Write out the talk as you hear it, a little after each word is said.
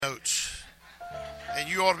notes. And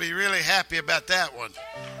you ought to be really happy about that one.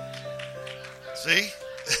 See?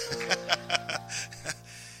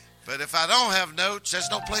 But if I don't have notes, there's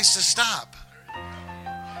no place to stop.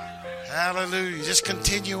 Hallelujah. Just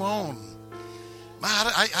continue on.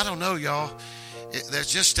 I don't know, y'all.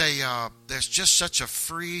 There's just such a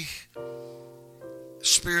free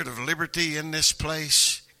spirit of liberty in this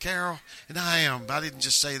place, Carol. And I didn't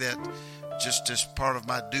just say that just as part of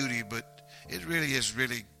my duty, but it really is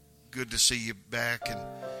really good to see you back, and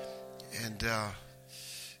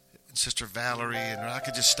Sister Valerie, and I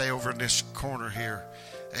could just stay over in this corner here.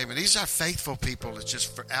 Amen. These are faithful people that's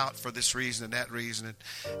just out for this reason and that reason. And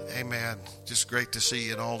amen. Just great to see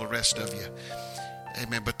you and all the rest of you.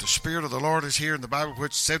 Amen. But the Spirit of the Lord is here in the Bible,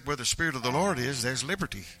 which said where the Spirit of the Lord is, there's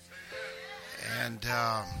liberty. And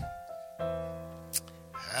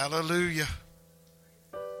hallelujah.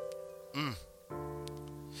 1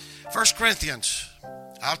 Corinthians.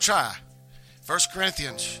 I'll try. 1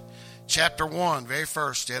 Corinthians chapter 1, very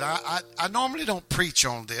first. And I normally don't preach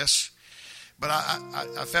on this, but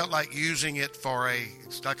I felt like using it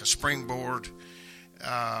it's like a springboard.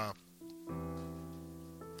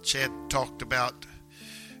 Chad talked about,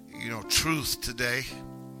 truth today.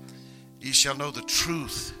 Ye shall know the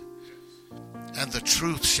truth, and the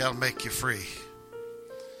truth shall make you free.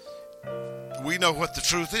 We know what the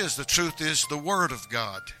truth is. The truth is the Word of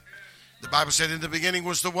God. The Bible said in the beginning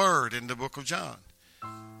was the Word in the book of John.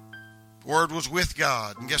 The Word was with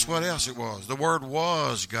God. And guess what else it was? The Word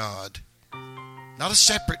was God. Not a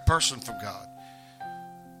separate person from God.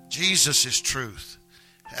 Jesus is truth.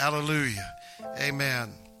 Hallelujah.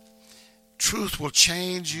 Amen. Truth will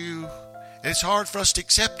change you. And it's hard for us to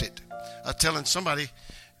accept it. I'm telling somebody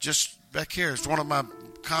just back here, it's one of my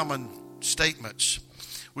common statements.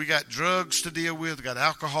 We got drugs to deal with. We got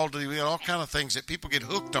alcohol to deal with. We got all kinds of things that people get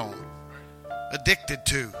hooked on, addicted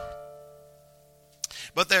to.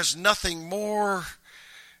 But there's nothing more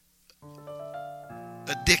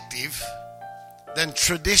addictive than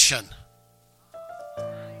tradition.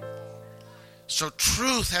 So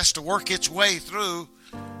truth has to work its way through.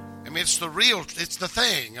 I mean, it's the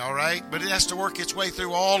thing, all right? But it has to work its way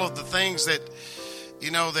through all of the things that,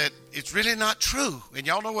 that it's really not true. And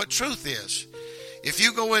y'all know what truth is. If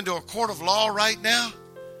you go into a court of law right now,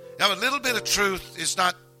 a little bit of truth is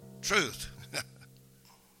not truth.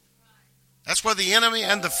 That's where the enemy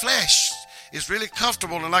and the flesh is really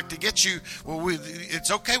comfortable and like to get you. Well,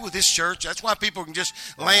 it's okay with this church. That's why people can just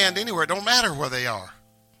land anywhere. It don't matter where they are.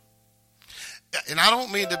 And I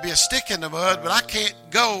don't mean to be a stick in the mud, but I can't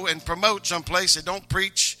go and promote someplace that don't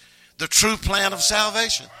preach the true plan of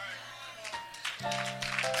salvation.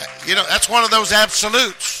 That's one of those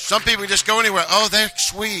absolutes. Some people just go anywhere. Oh, they're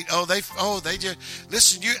sweet. They just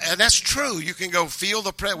listen. And that's true. You can go feel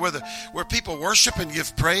the prayer where people worship and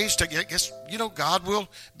give praise. God will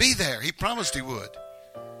be there. He promised He would.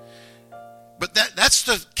 But that's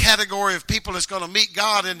the category of people that's going to meet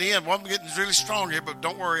God in the end. Well, I'm getting really strong here, but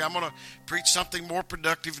don't worry. I'm going to preach something more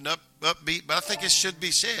productive and upbeat. But I think it should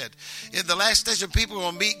be said. In the last days, people are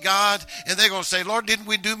going to meet God, and they're going to say, Lord, didn't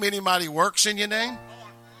we do many mighty works in your name?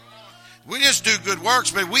 We just do good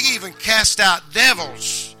works, but we even cast out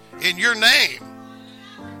devils in your name.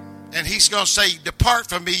 And He's going to say, depart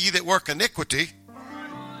from me, ye that work iniquity.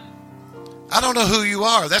 I don't know who you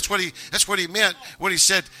are. That's what he meant when He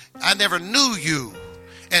said, I never knew you.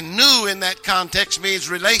 And knew in that context means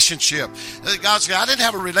relationship. God said, I didn't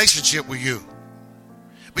have a relationship with you.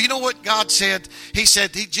 But you know what God said?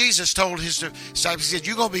 Jesus told His disciples, He said,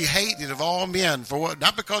 you're going to be hated of all men for what?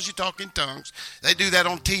 Not because you talk in tongues. They do that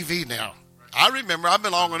on TV now. I remember, I've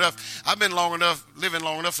been living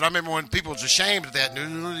long enough, and I remember when people was ashamed of that.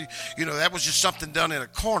 That was just something done in a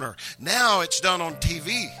corner. Now it's done on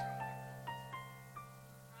TV.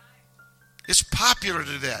 It's popular to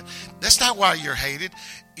do that. That's not why you're hated.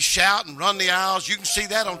 You shout and run the aisles. You can see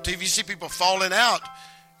that on TV. You see people falling out,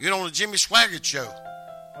 on the Jimmy Swaggart show.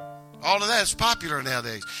 All of that is popular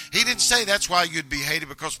nowadays. He didn't say that's why you'd be hated,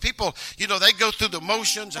 because people, they go through the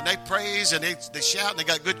motions and they praise and they shout and they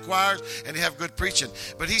got good choirs and they have good preaching.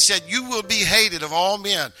 But He said, you will be hated of all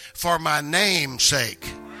men for my name's sake.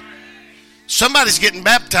 Somebody's getting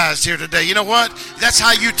baptized here today. You know what? That's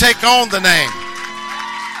how you take on the name.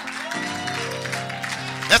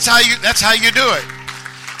 That's how you do it.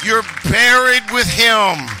 You're buried with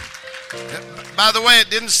Him. By the way, it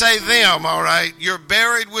didn't say them, all right? You're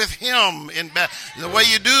buried with Him. The way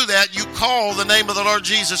you do that, you call the name of the Lord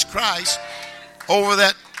Jesus Christ over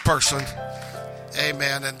that person.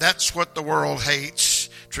 Amen. And that's what the world hates.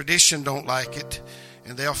 Tradition don't like it.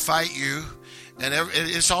 And they'll fight you. And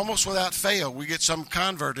it's almost without fail. We get some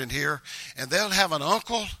convert in here, and they'll have an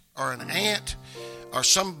uncle or an aunt or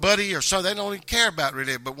somebody or something they don't even care about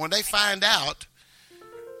really. But when they find out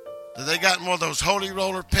that they got one of those holy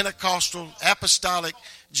roller, Pentecostal, apostolic,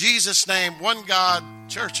 Jesus name, one God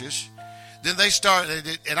churches, then they start,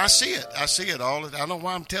 and I see it all. I don't know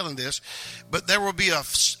why I'm telling this, but there will be a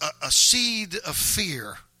seed of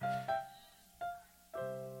fear.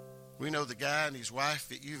 We know the guy and his wife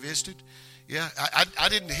that you visited. Yeah, I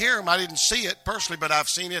didn't hear him. I didn't see it personally, but I've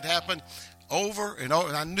seen it happen over and over,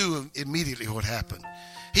 and I knew immediately what happened.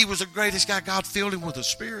 He was the greatest guy. God filled him with the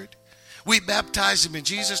Spirit. We baptized him in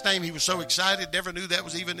Jesus' name. He was so excited, never knew that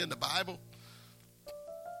was even in the Bible.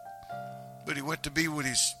 But he went to be with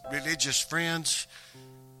his religious friends,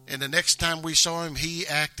 and the next time we saw him, he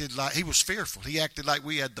acted like, he was fearful. He acted like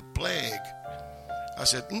we had the plague. I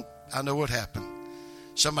said, I know what happened.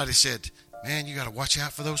 Somebody said, man, you got to watch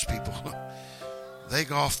out for those people. They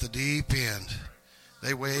go off the deep end.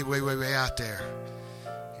 They way, way, way, way out there.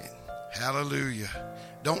 Hallelujah.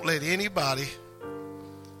 Don't let anybody.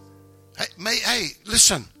 Hey,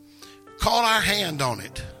 listen. Call our hand on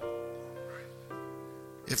it.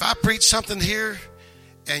 If I preach something here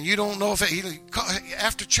and you don't know if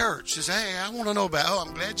after church, say, hey, I want to know about it. Oh,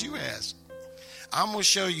 I'm glad you asked. I'm going to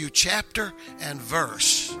show you chapter and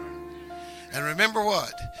verse. And remember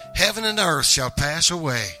what? Heaven and earth shall pass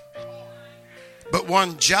away, but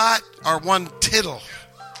one jot or one tittle.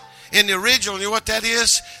 In the original, you know what that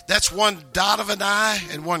is? That's one dot of an I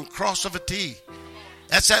and one cross of a T.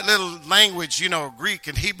 That's that little language, Greek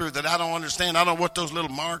and Hebrew that I don't understand. I don't know what those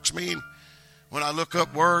little marks mean when I look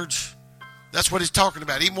up words. That's what he's talking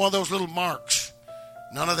about. Even one of those little marks.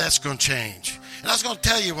 None of that's going to change. And I was going to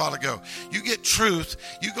tell you a while ago, you get truth,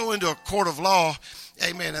 you go into a court of law,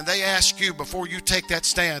 amen, and they ask you before you take that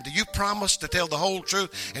stand, do you promise to tell the whole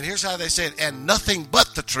truth? And here's how they say it, and nothing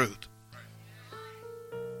but the truth.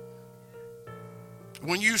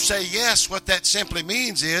 When you say yes, what that simply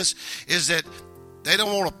means is that they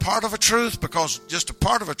don't want a part of a truth, because just a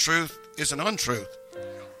part of a truth is an untruth.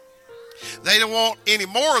 They don't want any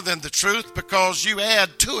more than the truth because you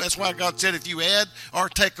add to it. That's why God said if you add or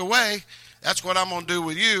take away, that's what I'm going to do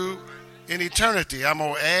with you in eternity. I'm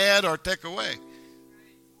going to add or take away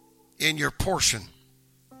in your portion.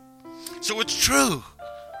 So it's true.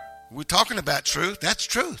 We're talking about truth. That's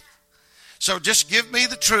truth. So just give me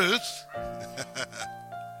the truth.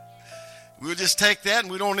 We'll just take that,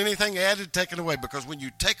 and we don't want anything added, taken away. Because when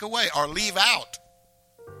you take away or leave out,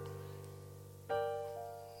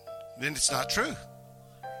 then it's not true.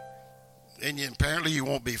 And apparently you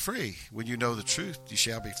won't be free. When you know the truth, you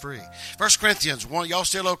shall be free. 1 Corinthians 1, y'all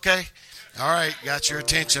still okay? All right, got your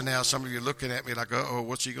attention now. Some of you are looking at me like, uh-oh,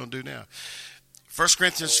 what's he going to do now? 1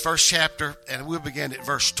 Corinthians, first chapter, and we'll begin at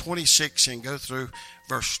verse 26 and go through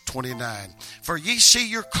verse 29. For ye see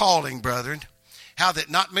your calling, brethren, how that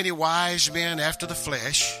not many wise men after the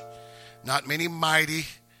flesh, not many mighty,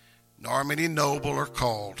 nor many noble are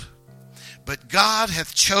called. But God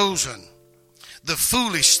hath chosen the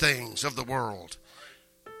foolish things of the world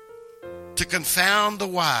to confound the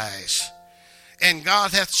wise. And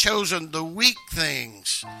God hath chosen the weak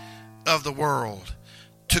things of the world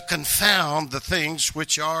to confound the things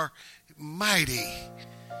which are mighty,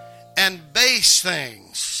 and base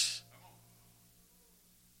things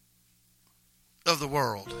of the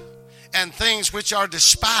world, and things which are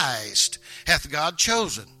despised hath God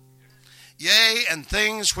chosen. Yea, and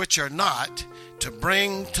things which are not, to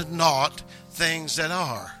bring to naught things that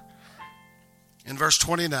are. In verse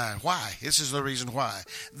 29, why? This is the reason why.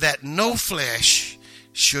 That no flesh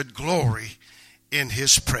should glory in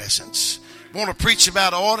his presence. I want to preach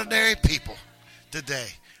about ordinary people today.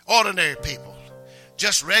 Ordinary people.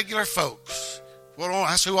 Just regular folks.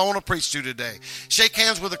 That's who I want to preach to today. Shake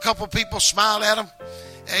hands with a couple people, smile at them.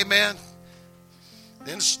 Amen.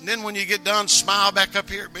 Then when you get done, smile back up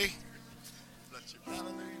here at me.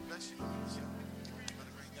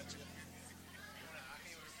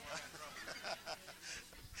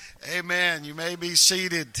 Amen. You may be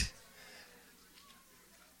seated.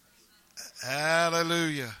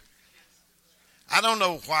 Hallelujah. I don't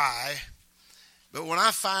know why, but when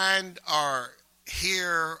I find or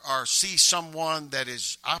hear or see someone that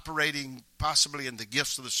is operating possibly in the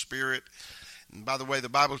gifts of the Spirit, and by the way, the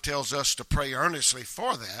Bible tells us to pray earnestly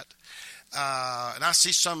for that, and I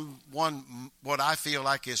see someone, what I feel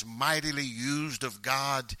like is mightily used of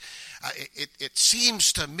God, it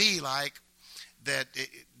seems to me like that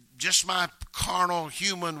just my carnal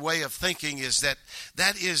human way of thinking is that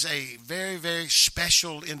is a very, very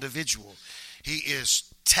special individual. He is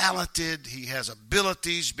talented. He has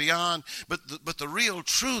abilities beyond. But the real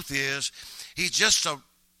truth is He's just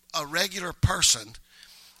a regular person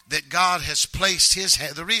that God has placed his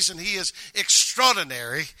hand. The reason he is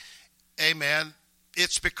extraordinary, amen,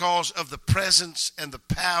 it's because of the presence and the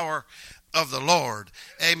power of the Lord.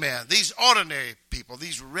 Amen. These ordinary people,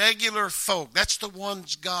 these regular folk, that's the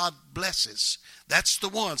ones God blesses. That's the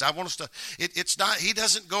ones. I want us to, it's not, he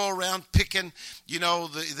doesn't go around picking,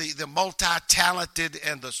 the multi-talented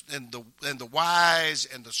and the wise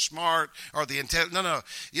and the smart or the intelligent. No.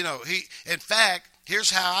 In fact,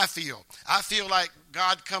 here's how I feel. I feel like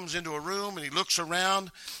God comes into a room and he looks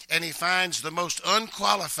around and he finds the most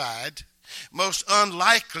unqualified, most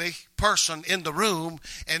unlikely person in the room,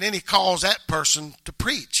 and then he calls that person to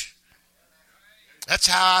preach. That's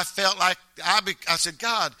how I felt like I said,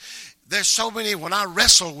 God, there's so many, when I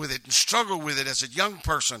wrestle with it and struggle with it as a young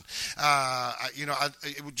person,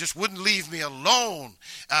 it just wouldn't leave me alone.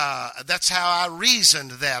 That's how I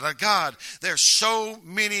reasoned that. God, there's so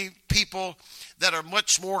many people that are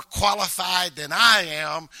much more qualified than I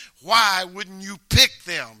am. Why wouldn't you pick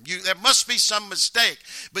them? There must be some mistake.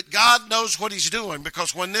 But God knows what he's doing,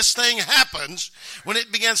 because when this thing happens, when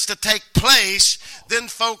it begins to take place, then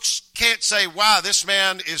folks can't say, wow, this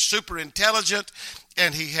man is super intelligent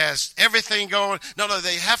and he has everything going. No,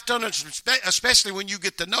 they have to understand, especially when you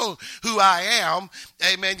get to know who I am.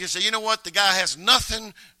 Amen. You say, you know what? The guy has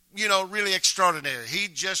nothing really extraordinary. He's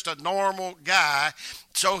just a normal guy.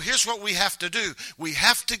 So here's what we have to do. We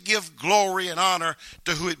have to give glory and honor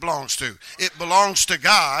to who it belongs to. It belongs to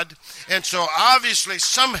God. And so obviously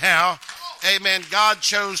somehow, amen, God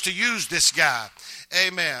chose to use this guy.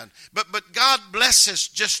 Amen. But God blesses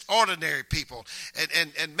just ordinary people.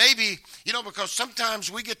 And maybe, because sometimes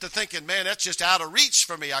we get to thinking, man, that's just out of reach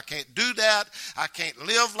for me. I can't do that. I can't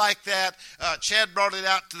live like that. Chad brought it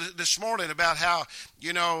out this morning about how,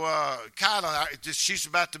 Kyla, she's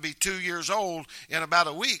about to be 2 years old in about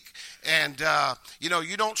a week. And,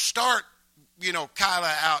 you don't start,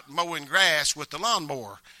 Kyla out mowing grass with the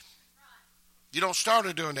lawnmower. You don't start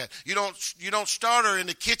her doing that. You don't start her in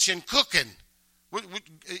the kitchen cooking.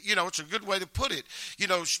 It's a good way to put it,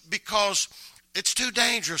 because it's too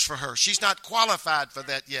dangerous for her. She's not qualified for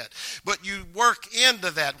that yet. But you work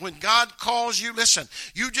into that. When God calls you, listen,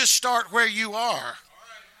 you just start where you are.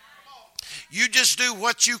 You just do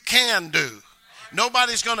what you can do.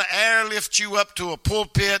 Nobody's going to airlift you up to a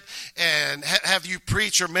pulpit and have you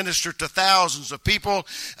preach or minister to thousands of people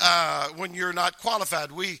when you're not qualified.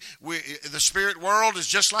 The spirit world is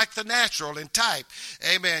just like the natural in type.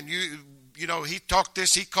 Amen. He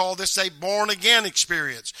called this a born again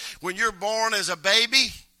experience. When you're born as a baby,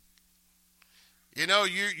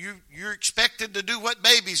 you're expected to do what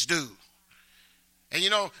babies do. And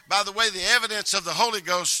by the way, the evidence of the Holy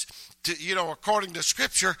Ghost, according to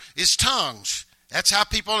Scripture, is tongues. That's how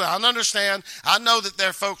people, I understand. I know that there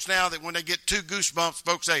are folks now that when they get 2 goosebumps,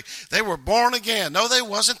 folks say, they were born again. No, they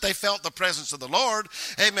wasn't. They felt the presence of the Lord.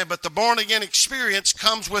 Amen. But the born again experience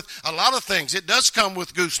comes with a lot of things. It does come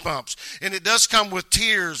with goosebumps. And it does come with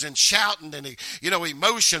tears and shouting and,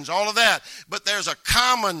 emotions, all of that. But there's a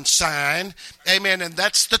common sign, amen, and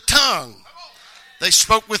that's the tongue. They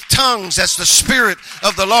spoke with tongues. That's the Spirit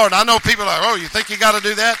of the Lord. I know people are like, oh, you think you got to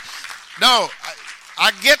do that? No,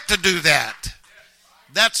 I get to do that.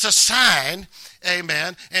 That's a sign,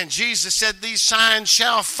 amen. And Jesus said these signs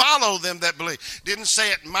shall follow them that believe. Didn't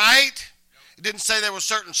say it might. It didn't say there were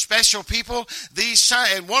certain special people. These signs,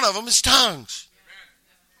 and one of them is tongues.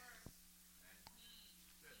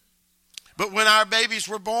 But when our babies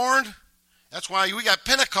were born, that's why we got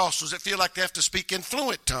Pentecostals that feel like they have to speak in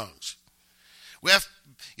fluent tongues.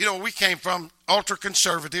 We came from ultra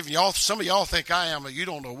conservative. Some of y'all think I am. You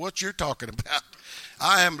don't know what you're talking about.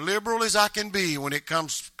 I am liberal as I can be when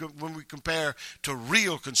we compare to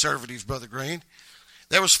real conservatives, Brother Green.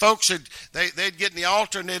 There was folks that they'd get in the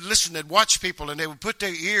altar and they'd listen, they'd watch people, and they would put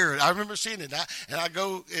their ear. I remember seeing it, and I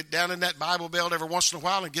go down in that Bible Belt every once in a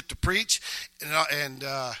while and get to preach, and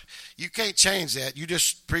you can't change that. You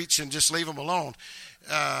just preach and just leave them alone.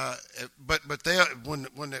 But when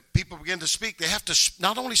the people begin to speak, they have to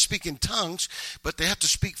not only speak in tongues, but they have to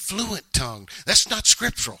speak fluent tongue. That's not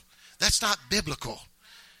scriptural. That's not biblical.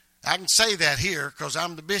 I can say that here because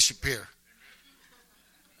I'm the bishop here.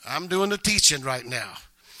 I'm doing the teaching right now.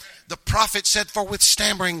 The prophet said, for with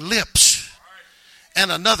stammering lips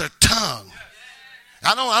and another tongue.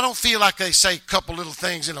 I don't feel like they say a couple little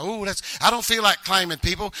things and I don't feel like claiming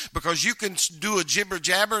people, because you can do a jibber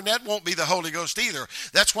jabber and that won't be the Holy Ghost either.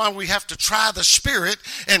 That's why we have to try the Spirit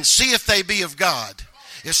and see if they be of God.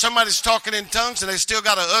 If somebody's talking in tongues and they still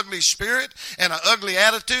got an ugly spirit and an ugly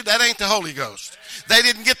attitude, that ain't the Holy Ghost. They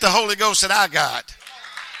didn't get the Holy Ghost that I got.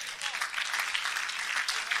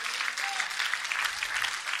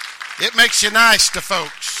 It makes you nice to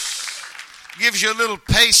folks. Gives you a little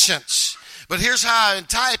patience. But here's how in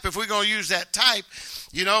type, if we're going to use that type,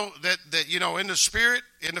 you know, that you know, in the spirit,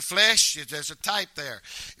 in the flesh, there's a type there.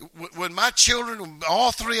 When my children,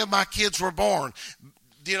 all three of my kids were born,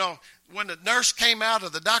 you know, when the nurse came out or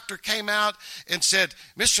the doctor came out and said,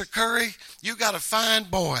 Mr. Curry, you got a fine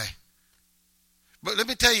boy. But let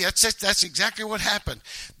me tell you, that's exactly what happened.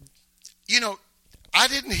 You know, I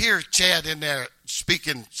didn't hear Chad in there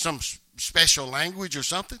speaking some special language or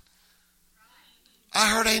something. I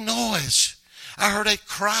heard a noise. I heard a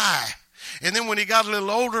cry. And then when he got a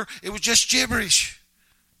little older, it was just gibberish.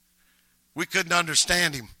 We couldn't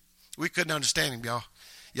understand him. We couldn't understand him, y'all.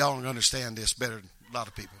 Y'all don't understand this better than a lot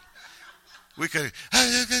of people. We could,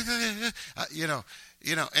 you know.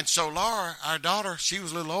 And so Laura, our daughter, she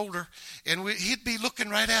was a little older, and he'd be looking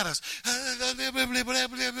right at us.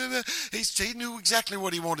 He knew exactly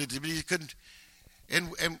what he wanted to, but he couldn't.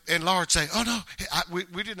 And Laura would say, "Oh no,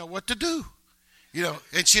 we didn't know what to do," you know.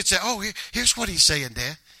 And she'd say, "Oh, here's what he's saying,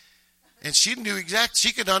 Dad." And she knew exactly.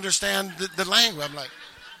 She could understand the language. I'm like,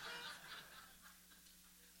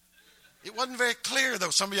 it wasn't very clear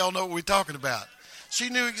though. Some of y'all know what we're talking about. She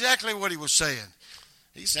knew exactly what he was saying.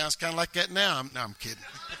 He sounds kind of like that now. I'm kidding.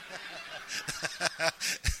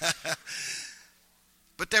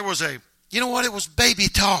 But there was you know what? It was baby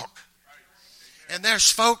talk. And there's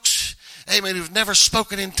folks, amen, who've never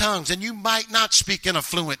spoken in tongues. And you might not speak in a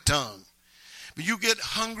fluent tongue. But you get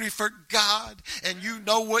hungry for God and you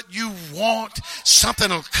know what you want. Something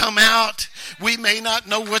will come out. We may not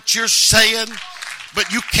know what you're saying, but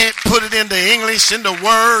you can't put it into English, into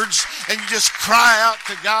words, and you just cry out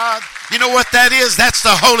to God. You know what that is? That's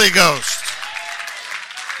the Holy Ghost.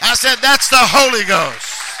 I said, that's the Holy Ghost.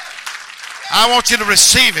 I want you to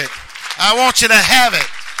receive it. I want you to have it.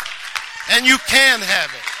 And you can have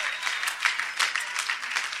it.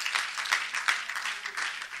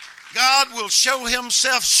 God will show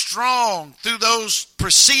himself strong through those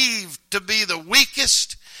perceived to be the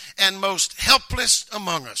weakest and most helpless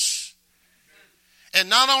among us. And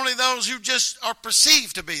not only those who just are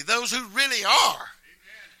perceived to be, those who really are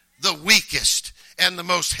the weakest and the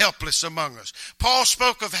most helpless among us. Paul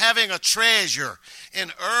spoke of having a treasure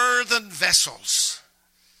in earthen vessels.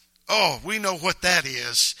 Oh, we know what that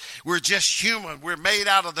is. We're just human. We're made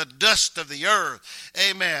out of the dust of the earth.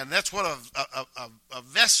 Amen. That's what a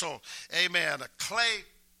vessel, amen, a clay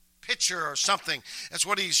pitcher or something. That's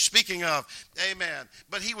what he's speaking of. Amen.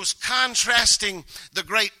 But he was contrasting the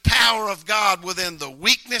great power of God within the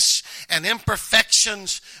weakness and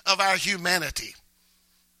imperfections of our humanity.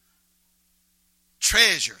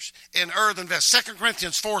 Treasures in earthen vessels. 2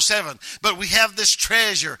 Corinthians 4:7. But we have this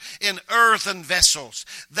treasure in earthen vessels,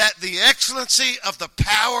 that the excellency of the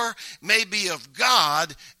power may be of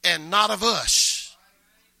God and not of us.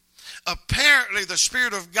 Apparently the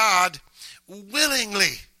Spirit of God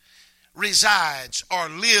willingly resides or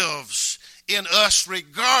lives in us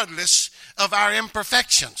regardless of our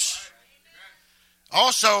imperfections.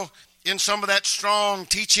 Also, in some of that strong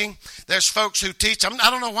teaching, there's folks who teach. I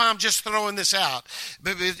don't know why I'm just throwing this out,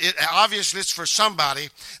 but obviously it's for somebody.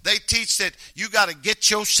 They teach that you got to get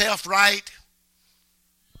yourself right,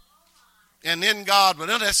 and then God. But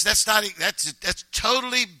no, that's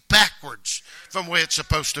totally backwards from where it's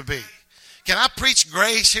supposed to be. Can I preach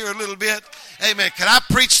grace here a little bit? Amen. Can I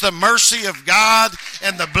preach the mercy of God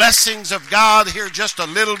and the blessings of God here just a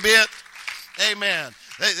little bit? Amen.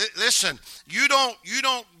 Listen, you don't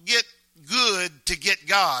get good to get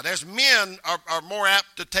God. As men are more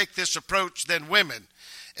apt to take this approach than women.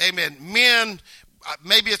 Amen. Men,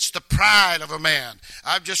 maybe it's the pride of a man.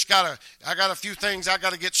 I got a few things I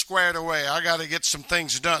got to get squared away. I got to get some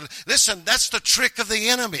things done. Listen, that's the trick of the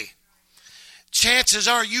enemy. Chances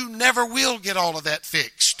are you never will get all of that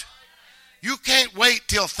fixed. You can't wait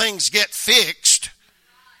till things get fixed.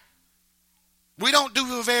 We don't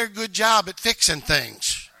do a very good job at fixing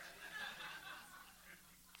things.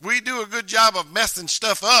 We do a good job of messing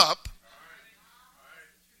stuff up.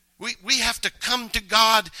 We have to come to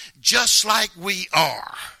God just like we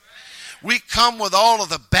are. We come with all of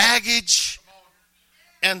the baggage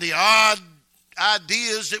and the odd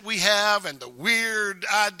ideas that we have and the weird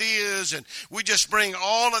ideas, and we just bring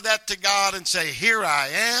all of that to God and say, here I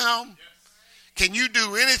am. Can you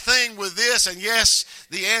do anything with this? And yes,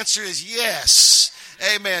 the answer is yes.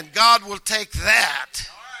 Amen. God will take that.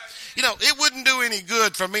 You know, it wouldn't do any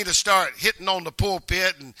good for me to start hitting on the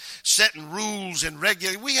pulpit and setting rules and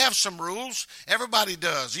regulating. We have some rules. Everybody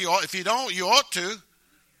does. If you don't, you ought to.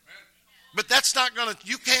 But that's not going to,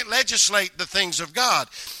 you can't legislate the things of God.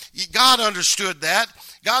 God understood that.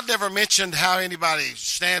 God never mentioned how anybody's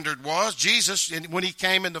standard was. Jesus, when he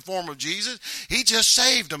came in the form of Jesus, he just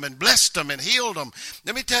saved them and blessed them and healed them.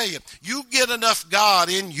 Let me tell you, you get enough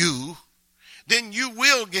God in you, then you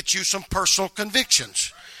will get you some personal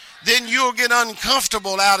convictions. Then you'll get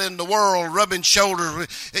uncomfortable out in the world, rubbing shoulders.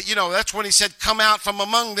 You know, that's when he said, come out from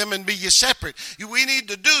among them and be ye separate. We need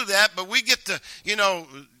to do that, but we get the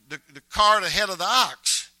cart ahead of the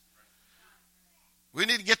ox. We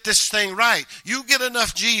need to get this thing right. You get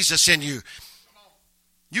enough Jesus in you.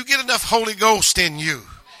 You get enough Holy Ghost in you.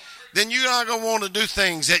 Then you're not going to want to do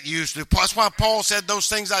things that you used to. That's why Paul said those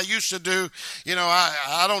things I used to do,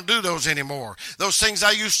 I don't do those anymore. Those things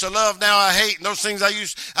I used to love, now I hate. And those things I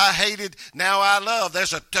hated, now I love.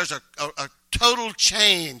 There's a total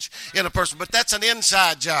change in a person. But that's an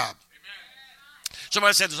inside job.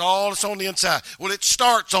 Somebody said it's all on the inside. Well, it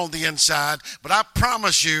starts on the inside, but I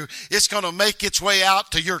promise you it's going to make its way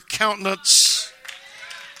out to your countenance,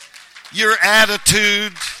 your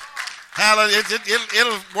attitude. Hallelujah.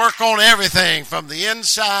 It'll work on everything from the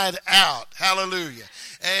inside out. Hallelujah.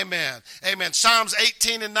 Amen. Amen. Psalms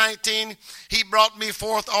 18 and 19, he brought me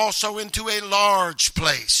forth also into a large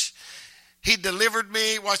place. He delivered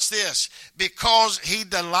me, watch this, because he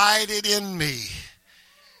delighted in me.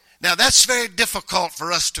 Now, that's very difficult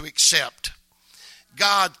for us to accept.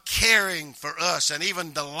 God caring for us and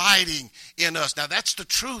even delighting in us. Now, that's the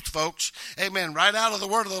truth, folks. Amen. Right out of the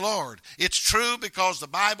word of the Lord. It's true because the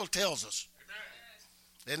Bible tells us.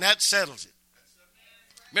 And that settles it.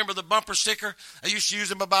 Remember the bumper sticker? I used to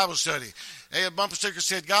use in my Bible study. A bumper sticker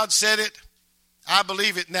said, God said it, I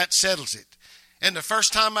believe it, and that settles it. And the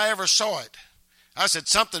first time I ever saw it, I said,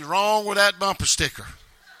 something wrong with that bumper sticker.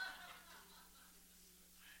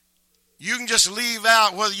 You can just leave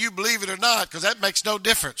out whether you believe it or not, because that makes no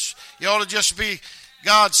difference. You ought to just be,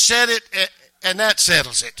 God said it, and that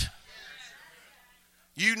settles it.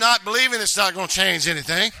 You not believing it's not going to change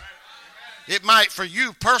anything. It might for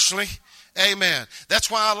you personally. Amen.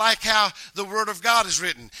 That's why I like how the Word of God is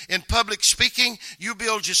written. In public speaking, you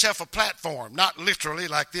build yourself a platform. Not literally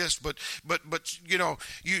like this, but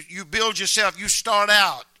you build yourself. You start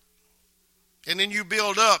out, and then you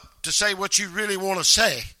build up to say what you really want to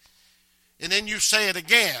say. And then you say it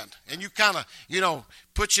again, and you kind of,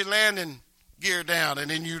 put your landing gear down, and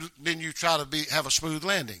then you try to have a smooth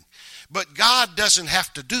landing. But God doesn't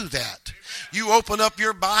have to do that. You open up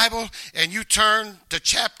your Bible and you turn to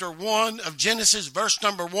chapter 1 of Genesis, verse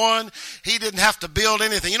number 1. He didn't have to build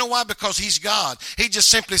anything. You know why? Because he's God. He just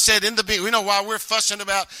simply said in the beginning. You know why we're fussing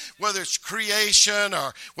about whether it's creation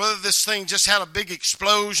or whether this thing just had a big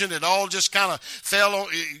explosion. It all just kind of fell,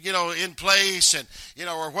 in place, and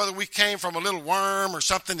or whether we came from a little worm or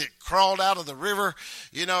something that crawled out of the river.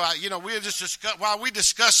 We're just while we're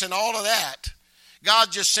discussing all of that.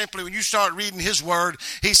 God just simply, when you start reading his word,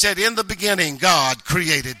 he said, in the beginning, God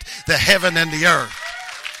created the heaven and the earth.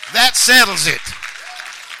 That settles it.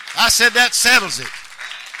 I said that settles it.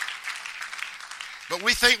 But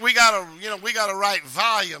we think we gotta write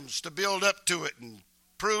volumes to build up to it and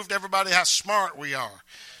prove to everybody how smart we are.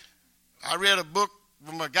 I read a book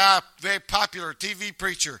from a guy, very popular TV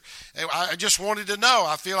preacher. I just wanted to know.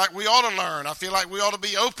 I feel like we ought to learn. I feel like we ought to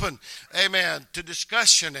be open, amen, to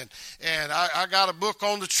discussion. And I got a book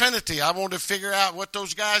on the Trinity. I wanted to figure out what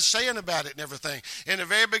those guys saying about it and everything. In the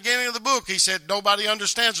very beginning of the book, he said, nobody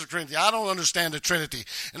understands the Trinity. I don't understand the Trinity.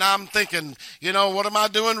 And I'm thinking, what am I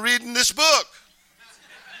doing reading this book?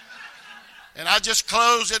 And I just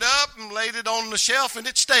closed it up and laid it on the shelf, and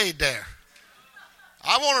it stayed there.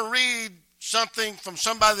 I want to read something from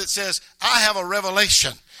somebody that says, I have a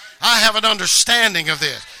revelation. I have an understanding of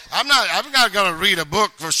this. I'm not going to read a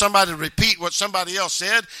book for somebody to repeat what somebody else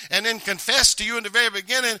said and then confess to you in the very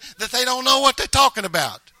beginning that they don't know what they're talking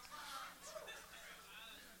about.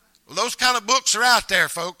 Well, those kind of books are out there,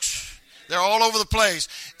 folks. They're all over the place.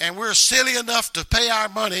 And we're silly enough to pay our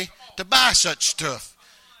money to buy such stuff.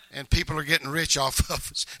 And people are getting rich off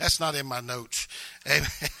of us. That's not in my notes. Amen.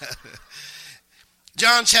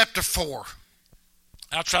 John chapter 4.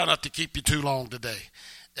 I'll try not to keep you too long today.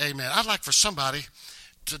 Amen. I'd like for somebody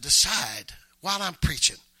to decide while I'm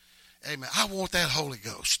preaching. Amen. I want that Holy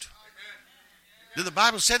Ghost. Amen. The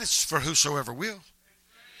Bible said it's for whosoever will.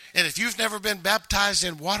 And if you've never been baptized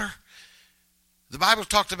in water, the Bible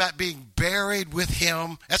talked about being buried with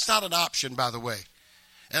him. That's not an option, by the way.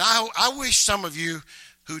 And I wish some of you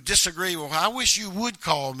who disagree, I wish you would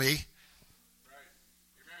call me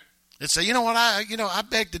and say, I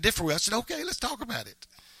beg to differ with you. I said, okay, let's talk about it.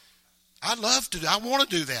 I'd love to. I want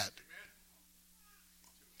to do that.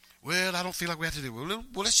 Well, I don't feel like we have to do it. Well,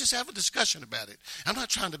 let's just have a discussion about it. I'm not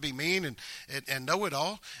trying to be mean and know it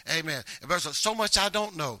all. Amen. There's so much I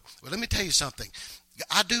don't know. Well, let me tell you something.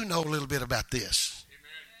 I do know a little bit about this.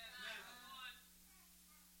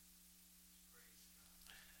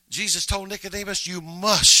 Jesus told Nicodemus, you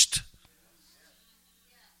must.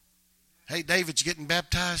 Hey, David's getting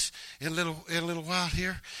baptized in a little while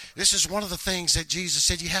here. This is one of the things that Jesus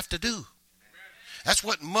said you have to do. That's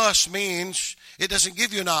what must means. It doesn't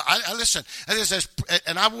give you an. Listen,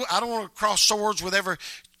 and I don't want to cross swords with every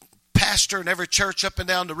pastor and every church up and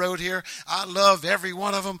down the road here. I love every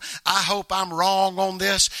one of them. I hope I'm wrong on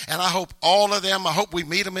this, and I hope all of them. I hope we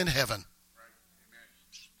meet them in heaven.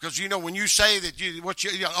 Because when you say that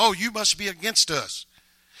you must be against us.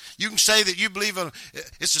 You can say that you believe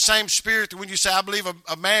it's the same spirit that when you say I believe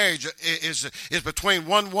a marriage is between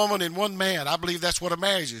one woman and one man. I believe that's what a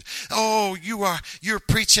marriage is. Oh, you're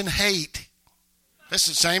preaching hate. That's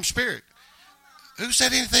the same spirit. Who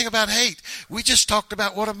said anything about hate? We just talked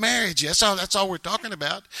about what a marriage is. That's all we're talking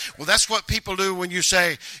about. Well, that's what people do when you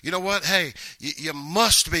say, you know what? Hey, you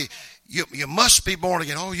must be born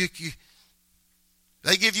again. Oh,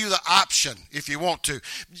 they give you the option if you want to.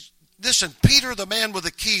 Listen, Peter, the man with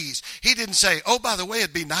the keys, he didn't say, oh, by the way,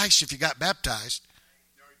 it'd be nice if you got baptized.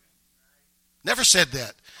 Never said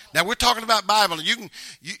that. Now, we're talking about Bible, and you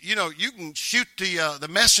can shoot the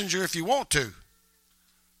messenger if you want to.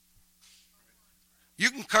 You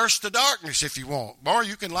can curse the darkness if you want, or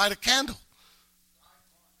you can light a candle.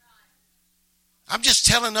 I'm just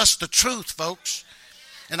telling us the truth, folks.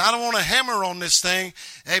 And I don't want to hammer on this thing.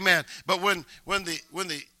 Amen. But when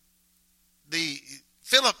the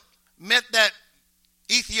Philip met that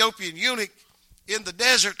Ethiopian eunuch in the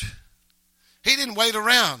desert, he didn't wait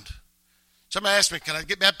around. Somebody asked me, can I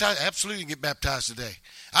get baptized? Absolutely, get baptized today.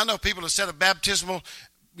 I know people have said a baptismal,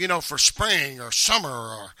 for spring or summer,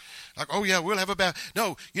 or like, oh yeah, we'll have a baptism.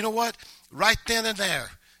 No, you know what? Right then and there,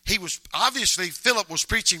 Philip was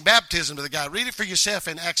preaching baptism to the guy. Read it for yourself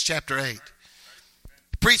in Acts chapter 8.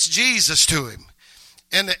 Preached Jesus to him.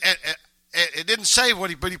 And it didn't say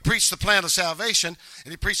but he preached the plan of salvation,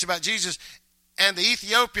 and he preached about Jesus. And the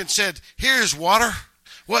Ethiopian said, here's water.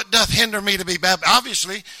 What doth hinder me to be baptized?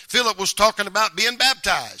 Obviously, Philip was talking about being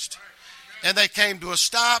baptized. And they came to a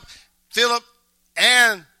stop. Philip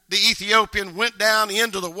and the Ethiopian went down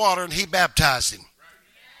into the water, and he baptized him.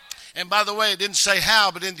 And by the way, it didn't say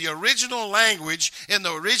how, but in the original language, in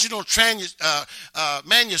the original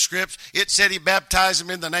manuscript, it said he baptized him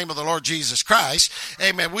in the name of the Lord Jesus Christ.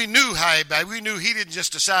 Amen. We knew we knew he didn't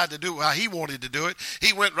just decide to do how he wanted to do it.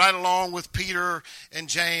 He went right along with Peter and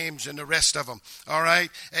James and the rest of them. All right.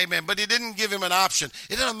 Amen. But he didn't give him an option.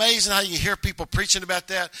 Isn't it amazing how you hear people preaching about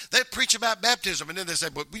that? They preach about baptism, and then they say,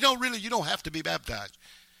 but you don't have to be baptized.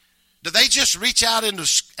 Do they just reach out into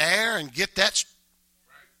air and get that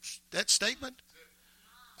statement?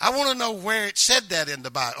 I want to know where it said that in the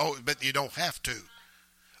Bible. Oh, but you don't have to.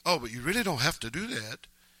 Oh, but you really don't have to do that.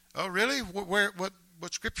 Oh, really? What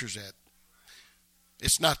scripture's that?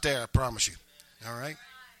 It's not there, I promise you. All right?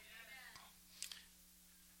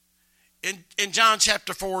 In John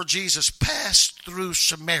chapter 4, Jesus passed through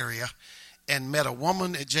Samaria and met a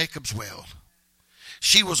woman at Jacob's well.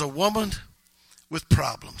 She was a woman with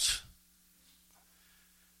problems.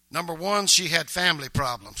 Number one, she had family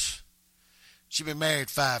problems. She'd been married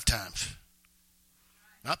 5 times.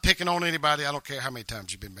 Not picking on anybody. I don't care how many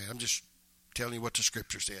times you've been married. I'm just telling you what the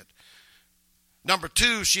scripture said. Number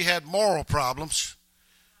 2, she had moral problems.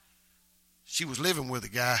 She was living with a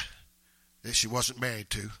guy that she wasn't married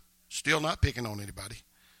to. Still not picking on anybody.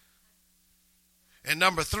 And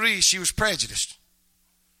number 3, she was prejudiced.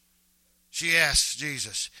 She asked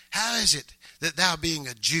Jesus, how is it that thou being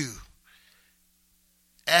a Jew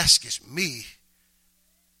askest me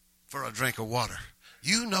for a drink of water?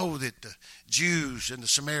 You know that the Jews and the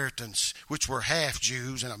Samaritans, which were half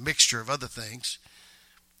Jews and a mixture of other things,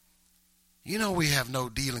 you know we have no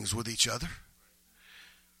dealings with each other.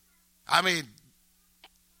 I mean,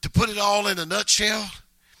 to put it all in a nutshell,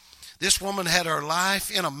 this woman had her life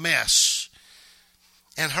in a mess.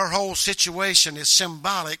 And her whole situation is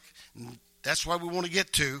symbolic, and that's why we want to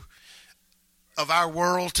get to, of our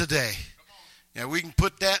world today. Now, we can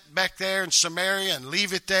put that back there in Samaria and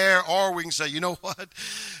leave it there, or we can say, you know what?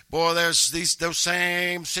 Boy, there's those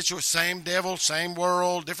same situations, same devil, same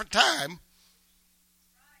world, different time.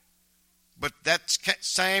 But that's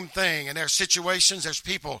same thing. And there's situations, there's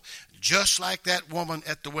people just like that woman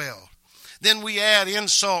at the well. Then we add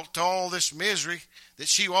insult to all this misery that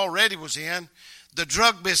she already was in. The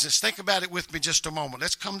drug business. Think about it with me just a moment.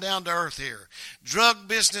 Let's come down to earth here. Drug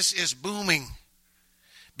business is booming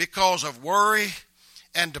because of worry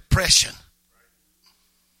and depression.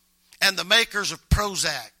 And the makers of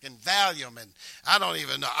Prozac and Valium and I don't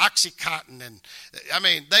even know, Oxycontin. And I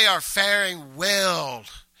mean, they are faring well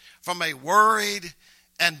from a worried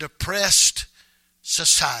and depressed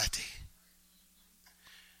society.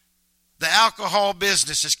 The alcohol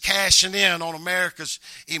business is cashing in on America's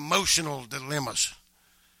emotional dilemmas.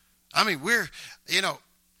 I mean,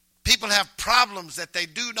 people have problems that they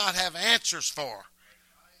do not have answers for.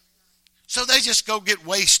 So they just go get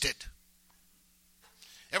wasted.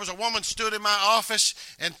 There was a woman stood in my office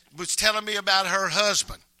and was telling me about her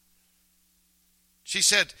husband. She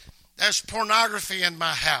said, there's pornography in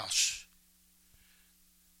my house.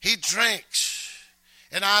 He drinks.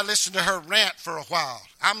 And I listened to her rant for a while.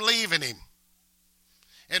 I'm leaving him.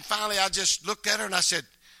 And finally I just looked at her and I said,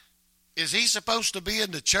 is he supposed to be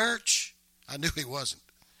in the church? I knew he wasn't.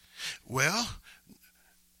 Well,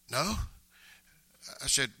 no. I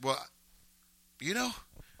said, well,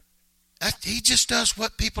 he just does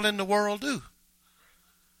what people in the world do.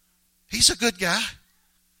 He's a good guy.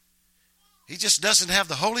 He just doesn't have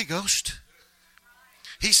the Holy Ghost.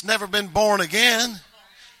 He's never been born again.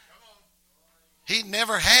 He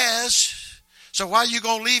never has. So why are you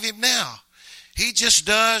going to leave him now? He just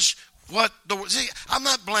does what I'm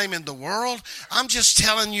not blaming the world. I'm just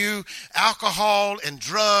telling you alcohol and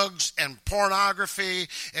drugs and pornography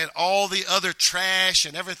and all the other trash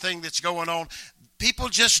and everything that's going on. People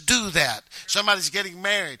just do that. Somebody's getting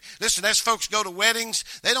married. Listen, as folks go to weddings,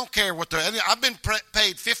 they don't care what they're... I've been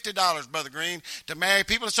paid $50, Brother Green, to marry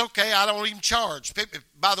people. It's okay. I don't even charge.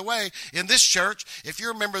 By the way, in this church, if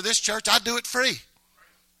you're a member of this church, I do it free.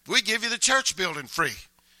 We give you the church building free.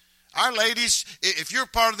 Our ladies, if you're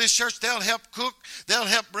part of this church, they'll help cook. They'll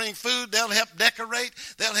help bring food. They'll help decorate.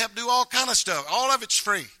 They'll help do all kind of stuff. All of it's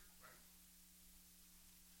free.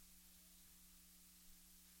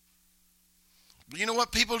 You know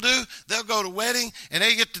what people do? They'll go to wedding and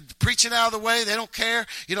they get the preaching out of the way. They don't care.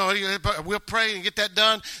 We'll pray and get that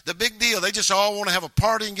done. The big deal, they just all want to have a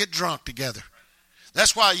party and get drunk together.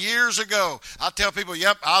 That's why years ago, I'll tell people,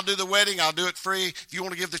 yep, I'll do the wedding. I'll do it free. If you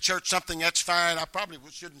want to give the church something, that's fine. I probably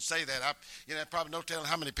shouldn't say that. Probably no telling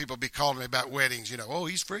how many people be calling me about weddings. Oh,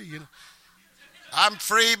 he's free, I'm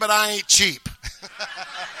free, but I ain't cheap.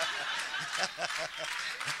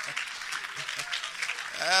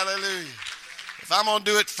 Hallelujah. If I'm going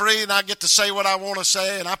to do it free and I get to say what I want to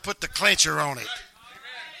say and I put the clincher on it.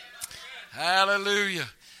 Hallelujah.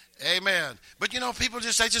 Amen. But people they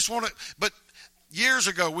just want to, but years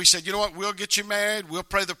ago we said, you know what, we'll get you married, we'll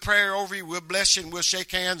pray the prayer over you, we'll bless you and we'll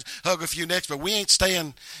shake hands, hug a few necks, but we're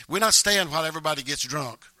not staying while everybody gets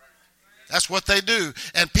drunk. That's what they do.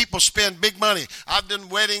 And people spend big money. I've done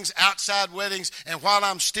weddings, outside weddings, and while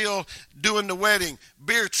I'm still doing the wedding,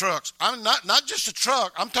 beer trucks. I'm not just a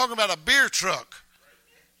truck. I'm talking about a beer truck.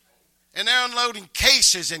 And they're unloading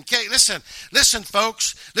cases and Listen,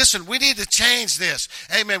 folks. Listen, we need to change this.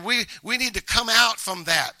 Amen. We need to come out from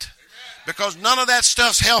that. Because none of that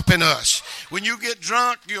stuff's helping us. When you get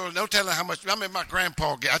drunk, no telling how much. My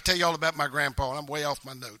grandpa. I tell you all about my grandpa, and I'm way off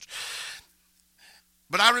my notes.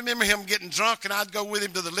 But I remember him getting drunk, and I'd go with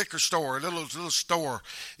him to the liquor store, a little store,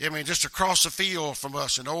 just across the field from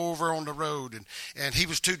us and over on the road. And he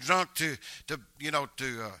was too drunk to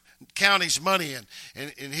count his money.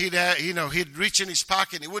 And he'd reach in his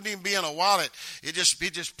pocket, and it wouldn't even be in a wallet. He'd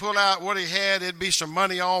just pull out what he had. It'd be some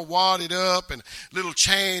money all wadded up and little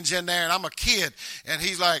change in there. And I'm a kid. And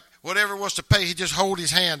he's like, whatever was to pay, he'd just hold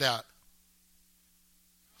his hand out.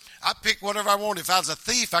 I picked whatever I wanted. If I was a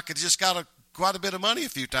thief, I could just got quite a bit of money a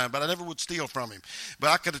few times, but I never would steal from him. But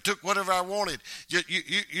I could have took whatever I wanted.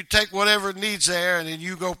 You take whatever needs there, and then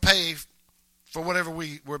you go pay for whatever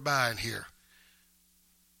we're buying here.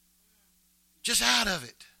 Just out of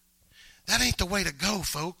it. That ain't the way to go,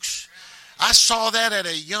 folks. I saw that at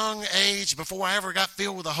a young age before I ever got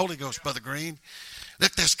filled with the Holy Ghost, Brother Green.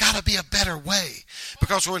 That there's got to be a better way.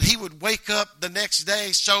 Because when he would wake up the next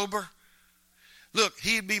day sober, look,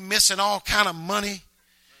 he'd be missing all kind of money.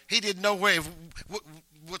 He didn't know where,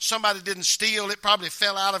 what somebody didn't steal, it probably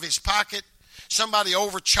fell out of his pocket. Somebody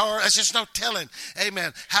overcharged. There's just no telling,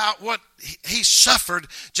 amen, what he suffered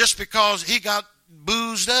just because he got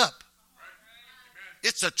boozed up.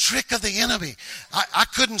 It's a trick of the enemy. I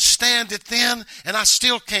couldn't stand it then, and I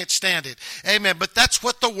still can't stand it. Amen. But that's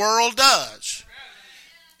what the world does.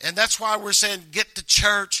 And that's why we're saying get to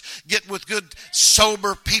church, get with good,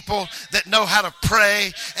 sober people that know how to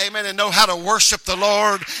pray, amen, and know how to worship the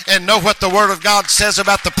Lord and know what the Word of God says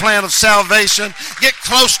about the plan of salvation. Get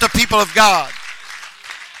close to people of God.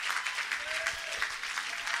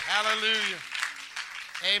 Hallelujah.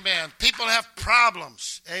 Amen. People have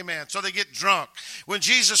problems. Amen. So they get drunk. When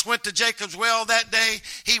Jesus went to Jacob's well that day,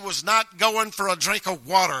 he was not going for a drink of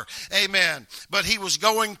water. Amen. But he was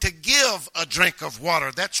going to give a drink of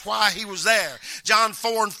water. That's why he was there. John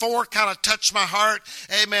 4:4 kind of touched my heart.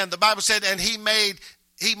 Amen. The Bible said, and he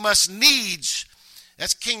must needs,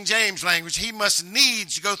 that's King James language, he must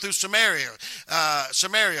needs go through Samaria.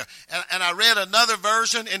 And I read another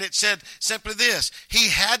version, and it said simply this: he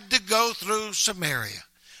had to go through Samaria.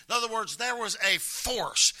 In other words, there was a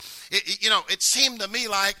force. It seemed to me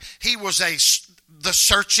like he was the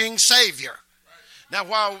searching Savior. Now,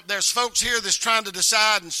 while there's folks here that's trying to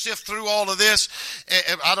decide and sift through all of this,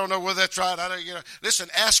 I don't know whether that's right. Listen,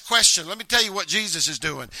 ask questions. Let me tell you what Jesus is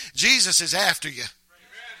doing. Jesus is after you.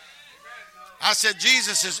 I said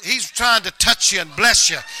he's trying to touch you and bless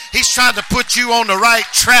you. He's trying to put you on the right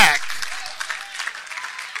track.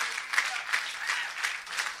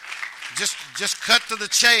 Just cut to the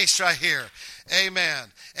chase right here.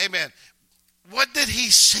 Amen. Amen. What did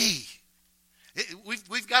he see?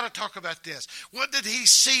 We've got to talk about this. What did he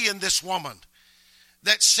see in this woman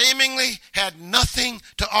that seemingly had nothing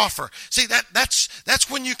to offer? See, that's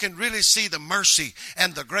when you can really see the mercy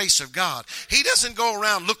and the grace of God. He doesn't go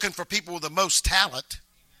around looking for people with the most talent.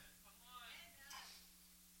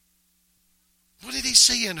 What did he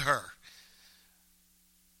see in her?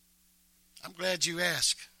 I'm glad you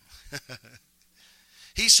asked.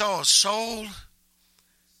 He saw a soul,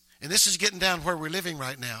 and this is getting down where we're living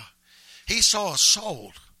right now. He saw a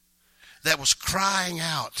soul that was crying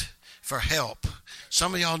out for help.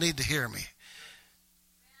 Some of y'all need to hear me.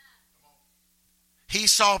 He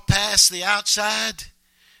saw past the outside,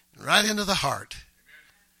 right into the heart.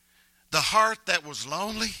 The heart that was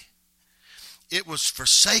lonely. It was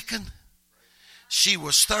forsaken. She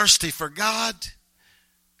was thirsty for God.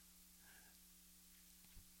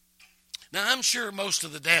 Now, I'm sure most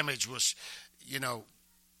of the damage was,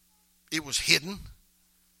 it was hidden,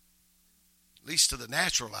 at least to the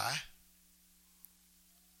natural eye.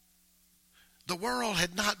 The world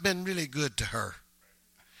had not been really good to her.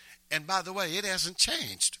 And by the way, it hasn't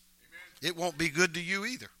changed. It won't be good to you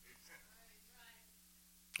either.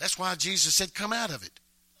 That's why Jesus said, come out of it.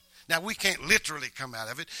 Now, we can't literally come out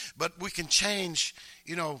of it, but we can change,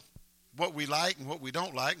 what we like and what we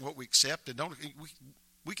don't like and what we accept and don't.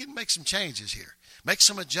 We can make some changes here. Make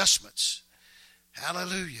some adjustments.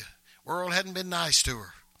 Hallelujah. World hadn't been nice to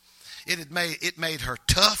her. It made her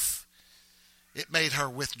tough. It made her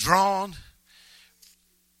withdrawn.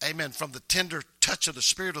 Amen. From the tender touch of the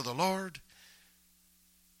Spirit of the Lord.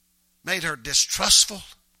 Made her distrustful.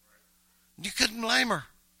 You couldn't blame her.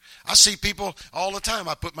 I see people all the time.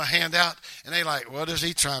 I put my hand out and they like, what is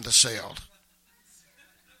he trying to sell?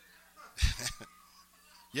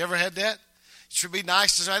 You ever had that? It should be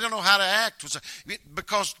nice to say, I don't know how to act.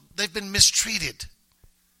 Because they've been mistreated.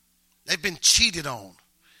 They've been cheated on.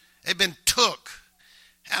 They've been took.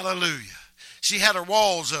 Hallelujah. She had her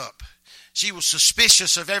walls up. She was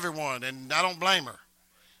suspicious of everyone, and I don't blame her.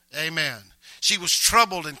 Amen. She was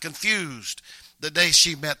troubled and confused the day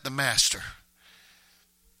she met the Master.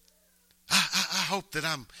 I hope that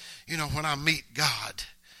I'm, when I meet God,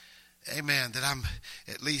 amen, that I'm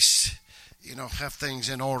at least, have things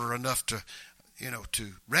in order enough to, to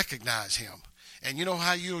recognize him. And you know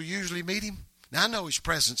how you'll usually meet him? Now, I know his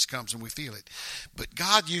presence comes and we feel it, but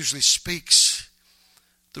God usually speaks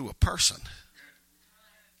through a person.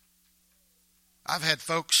 I've had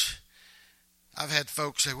folks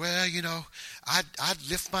say, well, I'd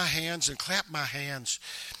lift my hands and clap my hands,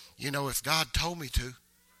 if God told me to.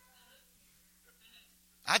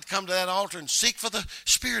 I'd come to that altar and seek for the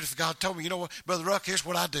Spirit if God told me. You know what, Brother Ruck, here's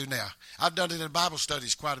what I do now. I've done it in Bible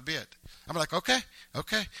studies quite a bit. I'm like, okay,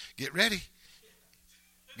 get ready.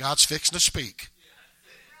 God's fixing to speak.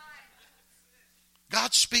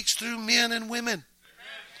 God speaks through men and women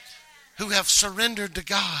who have surrendered to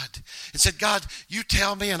God and said, God, you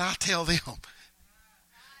tell me and I'll tell them.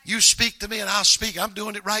 You speak to me and I'll speak. I'm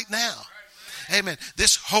doing it right now. Amen.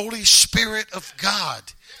 This Holy Spirit of God.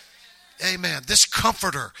 Amen. This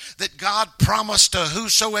comforter that God promised to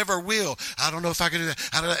whosoever will. I don't know if I can do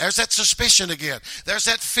that. There's that suspicion again. There's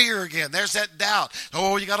that fear again. There's that doubt.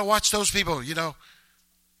 Oh, you got to watch those people,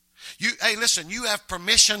 Hey, listen, you have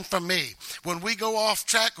permission from me. When we go off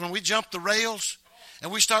track, when we jump the rails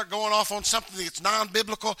and we start going off on something that's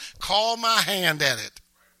non-biblical, call my hand at it.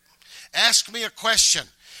 Ask me a question.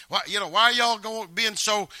 Why are y'all being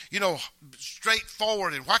so,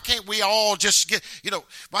 straightforward? And why can't we all just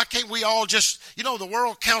the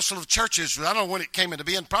World Council of Churches, I don't know when it came into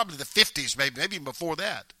being, probably the 50s, maybe even before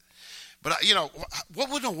that. But,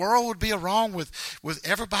 what would the world would be wrong with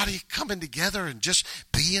everybody coming together and just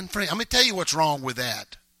being friends? Let me tell you what's wrong with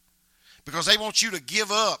that. Because they want you to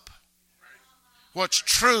give up what's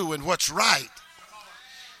true and what's right.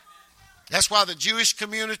 That's why the Jewish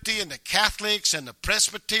community and the Catholics and the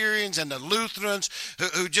Presbyterians and the Lutherans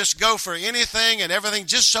who just go for anything and everything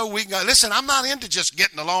just so we can go. Listen, I'm not into just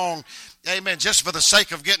getting along, amen, just for the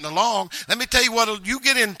sake of getting along. Let me tell you what, you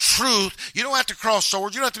get in truth. You don't have to cross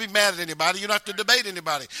swords. You don't have to be mad at anybody. You don't have to debate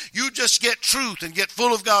anybody. You just get truth and get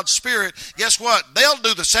full of God's Spirit. Guess what? They'll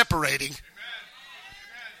do the separating.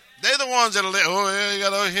 They're the ones that'll,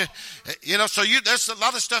 so there's a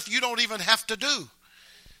lot of stuff you don't even have to do.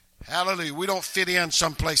 Hallelujah. We don't fit in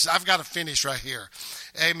some places. I've got to finish right here.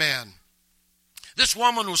 Amen. This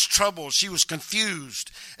woman was troubled. She was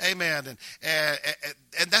confused. Amen.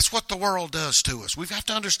 And that's what the world does to us. We have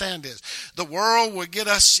to understand this. The world will get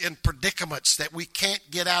us in predicaments that we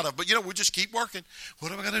can't get out of. But, we just keep working.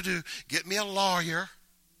 What am I going to do? Get me a lawyer.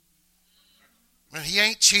 And he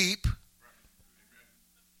ain't cheap.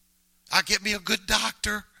 I'll get me a good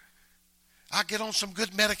doctor. I'll get on some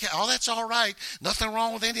good medication. Oh, that's all right. Nothing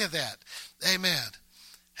wrong with any of that. Amen.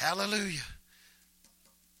 Hallelujah.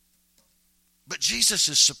 But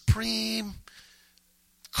Jesus' supreme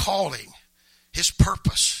calling, his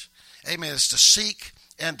purpose, amen, is to seek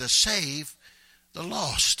and to save the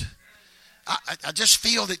lost. I just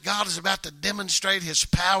feel that God is about to demonstrate his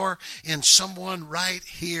power in someone right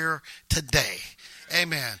here today.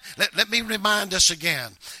 Amen. Let me remind us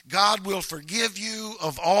again. God will forgive you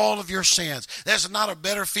of all of your sins. There's not a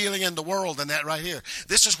better feeling in the world than that right here.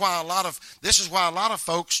 This is why a lot of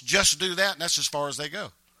folks just do that, and that's as far as they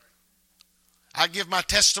go. I give my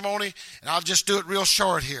testimony, and I'll just do it real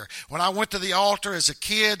short here. When I went to the altar as a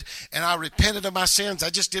kid and I repented of my sins, I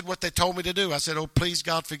just did what they told me to do. I said, "Oh, please,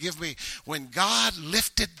 God, forgive me." When God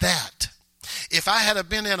lifted that, if I had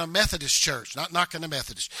been in a Methodist church, not knocking the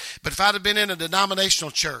Methodist, but if I'd have been in a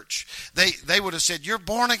denominational church, they would have said, "You're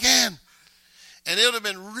born again." And it would have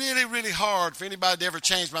been really, really hard for anybody to ever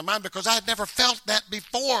change my mind because I had never felt that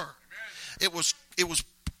before. It was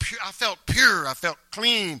pure. I felt pure. I felt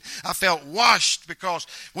clean. I felt washed because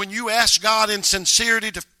when you ask God in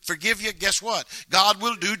sincerity to forgive you, guess what? God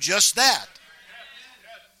will do just that.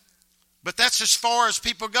 But that's as far as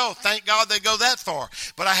people go. Thank God they go that far.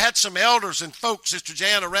 But I had some elders and folks, Sister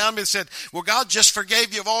Jan, around me that said, "Well, God just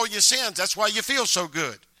forgave you of all your sins. That's why you feel so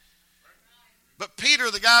good." But Peter,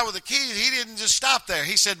 the guy with the keys, he didn't just stop there.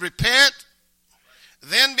 He said, "Repent,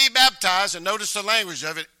 then be baptized." And notice the language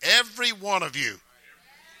of it, every one of you.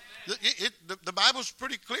 The Bible's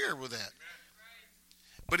pretty clear with that.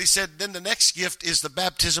 But he said, then the next gift is the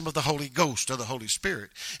baptism of the Holy Ghost or the Holy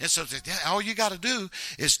Spirit. And so all you got to do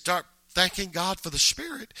is start thanking God for the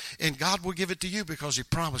Spirit, and God will give it to you because he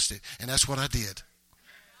promised it. And that's what I did.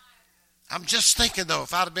 I'm just thinking, though,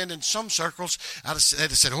 if I'd have been in some circles, they'd have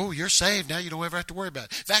said, "Oh, you're saved. Now you don't ever have to worry about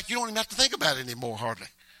it." In fact, you don't even have to think about it anymore, hardly.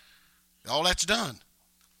 All that's done.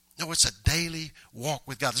 No, it's a daily walk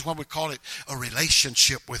with God. That's why we call it a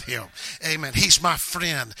relationship with him. Amen. He's my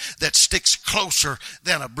friend that sticks closer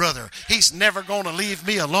than a brother. He's never going to leave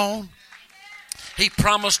me alone. He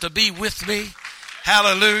promised to be with me.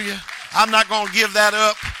 Hallelujah. I'm not going to give that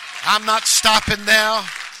up. I'm not stopping now.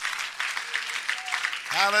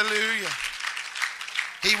 Hallelujah.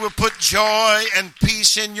 He will put joy and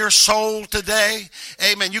peace in your soul today.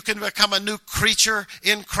 Amen. You can become a new creature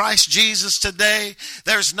in Christ Jesus today.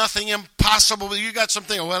 There's nothing impossible. You got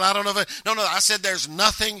something, well, I don't know. No, I said there's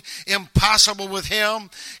nothing impossible with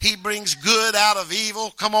him. He brings good out of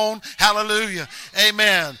evil. Come on. Hallelujah.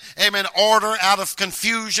 Amen. Amen. Order out of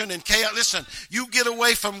confusion and chaos. Listen, you get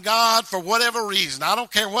away from God for whatever reason. I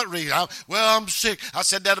don't care what reason. I'm sick. I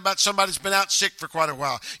said that about somebody that's been out sick for quite a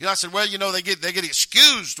while. I said, well, they get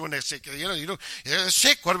excused when they're sick. They're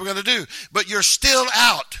sick. What are we going to do? But you're still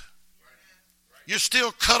out. You're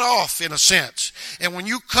still cut off in a sense. And when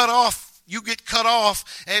you get cut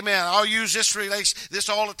off, amen. I'll use this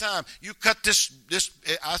all the time. You cut this,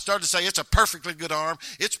 I started to say it's a perfectly good arm.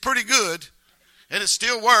 It's pretty good. And it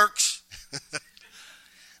still works.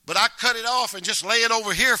 But I cut it off and just lay it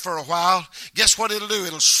over here for a while. Guess what it'll do?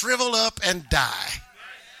 It'll shrivel up and die.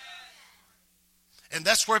 And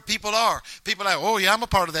that's where people are. People are like, "Oh, yeah, I'm a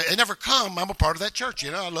part of that." They never come. I'm a part of that church.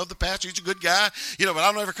 I love the pastor. He's a good guy. But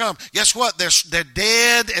I don't ever come. Guess what? They're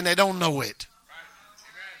dead and they don't know it.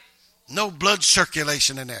 No blood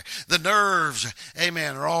circulation in there. The nerves,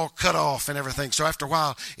 amen, are all cut off and everything. So after a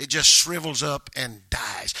while, it just shrivels up and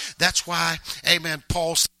dies. That's why, amen,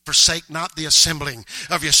 Paul said, forsake not the assembling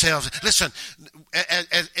of yourselves. Listen,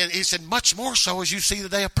 and he said, much more so as you see the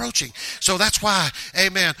day approaching. So that's why,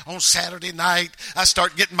 amen, on Saturday night, I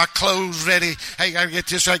start getting my clothes ready. Hey, I got to get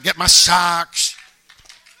this right, get my socks.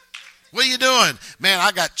 What are you doing? Man,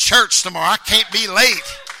 I got church tomorrow. I can't be late.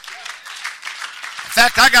 In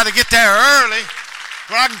fact, I got to get there early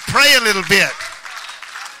where I can pray a little bit.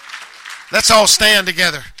 Let's all stand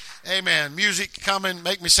together. Amen. Music coming,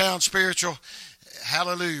 make me sound spiritual.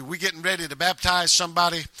 Hallelujah. We're getting ready to baptize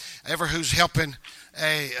somebody, ever who's helping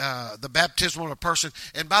the baptism of a person.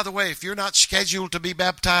 And by the way, if you're not scheduled to be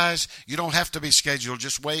baptized, you don't have to be scheduled.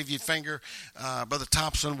 Just wave your finger. Brother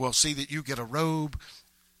Thompson will see that you get a robe,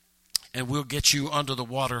 and we'll get you under the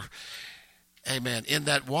water. Amen. In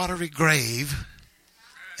that watery grave.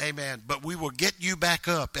 Amen. But we will get you back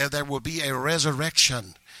up, and there will be a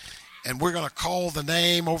resurrection. And we're going to call the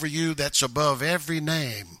name over you that's above every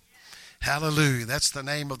name. Hallelujah. That's the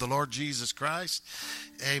name of the Lord Jesus Christ.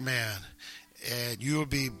 Amen. And you'll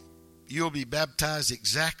be baptized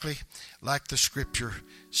exactly like the Scripture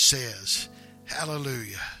says.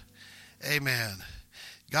 Hallelujah. Amen.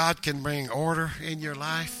 God can bring order in your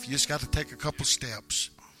life. You just got to take a couple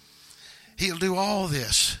steps. He'll do all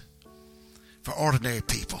this for ordinary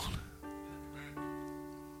people.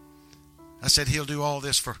 I said he'll do all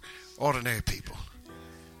this for ordinary people.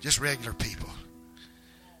 Just regular people.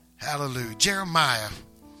 Hallelujah. Jeremiah,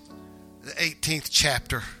 the 18th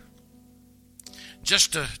chapter.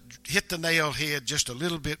 Just to hit the nail head just a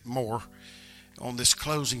little bit more on this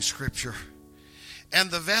closing scripture.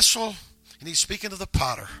 And the vessel, and he's speaking to the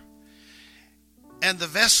potter, and the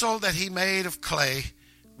vessel that he made of clay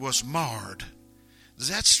was marred. Does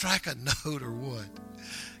that strike a note or what?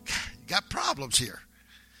 Got problems here.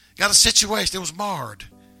 Got a situation. It was marred.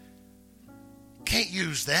 Can't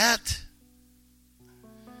use that.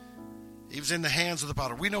 He was in the hands of the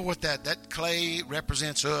potter. We know what that clay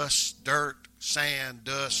represents us, dirt, sand,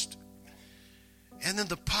 dust. And then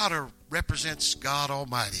the potter represents God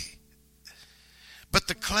Almighty. But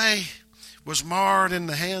the clay was marred in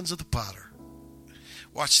the hands of the potter.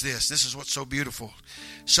 Watch this. This is what's so beautiful.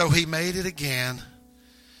 So he made it again,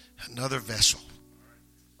 another vessel,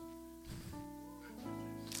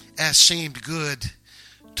 as seemed good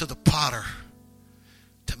to the potter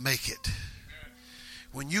to make it.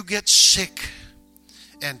 When you get sick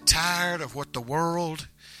and tired of what the world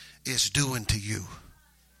is doing to you,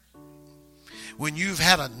 when you've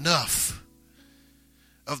had enough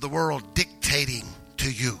of the world dictating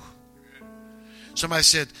to you. Somebody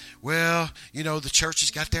said, well, you know, the church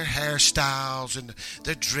has got their hairstyles and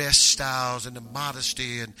their dress styles and the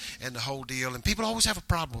modesty and the whole deal. And people always have a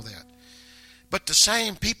problem with that. But the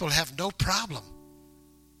same people have no problem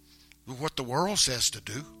with what the world says to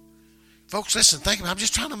do. Folks, listen, think about it. I'm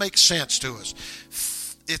just trying to make sense to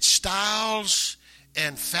us. It's styles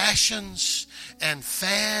and fashions and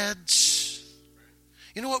fads.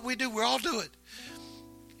 You know what we do? We all do it.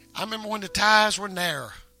 I remember when the ties were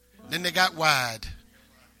narrow. Then they got wide.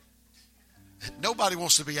 Nobody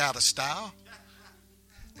wants to be out of style.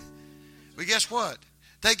 But guess what?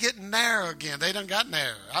 They get narrow again. They done got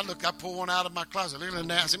narrow. I pull one out of my closet. Look at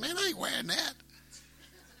that. I said, man, I ain't wearing that.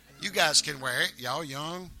 You guys can wear it. Y'all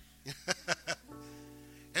young.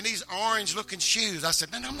 And these orange looking shoes. I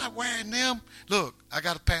said, man, I'm not wearing them. Look, I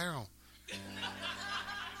got a pair on.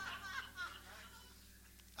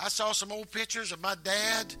 I saw some old pictures of my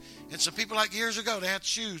dad and some people like years ago. They had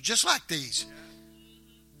shoes just like these.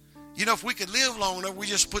 You know, if we could live long enough, we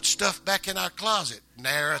just put stuff back in our closet.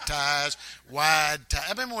 Narrow ties, wide ties.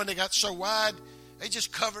 I remember when they got so wide, they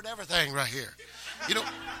just covered everything right here. You know,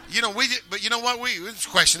 but you know what? We just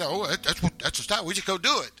question, that's a style. We just go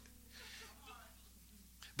do it.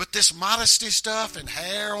 But this modesty stuff and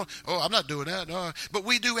hair, I'm not doing that. No. But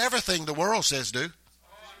we do everything the world says do.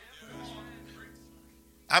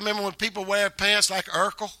 I remember when people wear pants like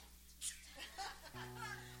Urkel.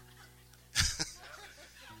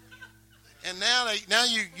 And now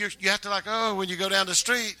you have to when you go down the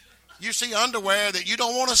street, you see underwear that you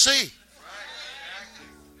don't want to see.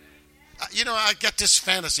 I got this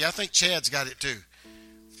fantasy. I think Chad's got it too.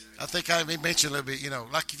 I think I mentioned a little bit,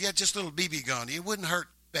 like if you had just a little BB gun, it wouldn't hurt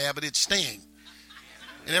bad, but it'd sting.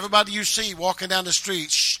 And everybody you see walking down the street,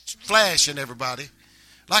 flashing everybody.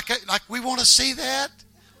 Like we want to see that.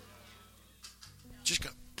 Just go,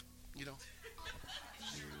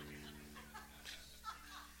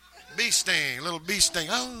 bee sting, little bee sting.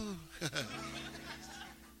 Oh.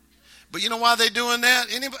 But you know why they doing that?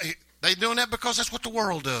 They doing that because that's what the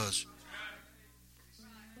world does.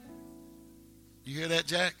 You hear that,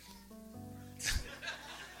 Jack?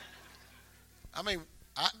 I mean,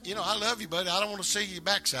 I love you, buddy. I don't want to see you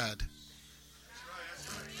backside.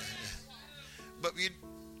 But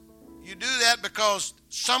you do that because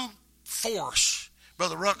some force,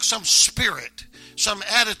 Brother Ruck, some spirit, some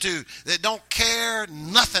attitude that don't care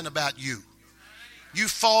nothing about you. You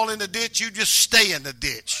fall in the ditch, you just stay in the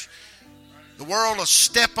ditch. The world will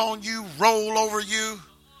step on you, roll over you.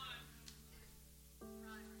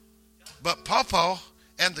 But Papa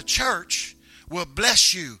and the church will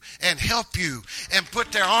bless you and help you and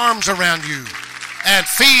put their arms around you and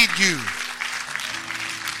feed you.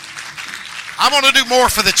 I want to do more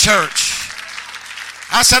for the church.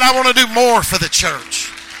 I said I want to do more for the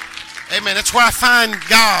church. Amen. That's where I find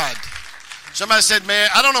God. Somebody said, man,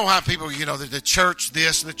 I don't know how people, the church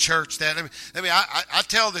this and the church that. I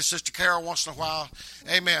tell this Sister Carol once in a while.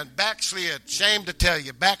 Amen. Backslid, shame to tell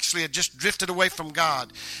you, backslid, just drifted away from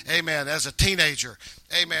God. Amen. As a teenager.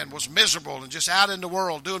 Amen. Was miserable and just out in the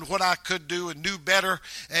world doing what I could do and knew better.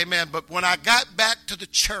 Amen. But when I got back to the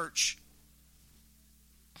church,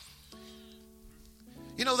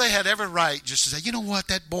 they had every right just to say, you know what,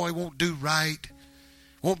 that boy won't do right.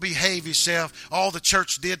 Won't behave himself. All the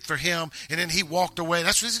church did for him, and then he walked away.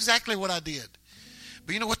 That's exactly what I did.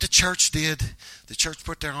 But you know what the church did? The church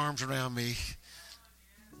put their arms around me,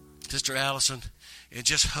 Sister Allison, and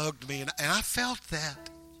just hugged me, and I felt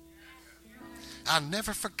that. I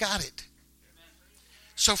never forgot it.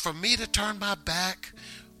 So for me to turn my back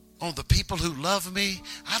on the people who love me,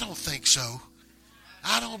 I don't think so.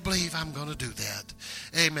 I don't believe I'm going to do that.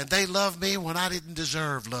 Amen. They loved me when I didn't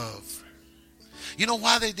deserve love. You know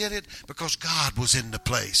why they did it? Because God was in the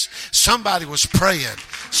place. Somebody was praying.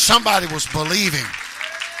 Somebody was believing.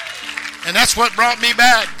 And that's what brought me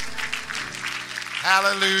back.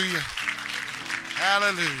 Hallelujah.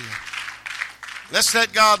 Hallelujah. Let's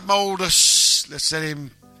let God mold us. Let's let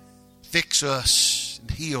Him fix us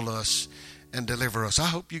and heal us and deliver us. I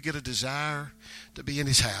hope you get a desire to be in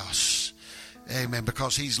His house. Amen.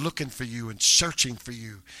 Because He's looking for you and searching for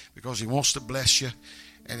you. Because He wants to bless you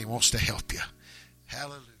and He wants to help you.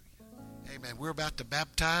 Hallelujah. Amen. We're about to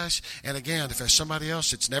baptize. And again, if there's somebody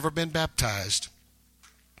else that's never been baptized,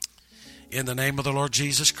 in the name of the Lord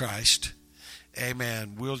Jesus Christ,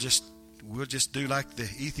 amen, we'll just do like the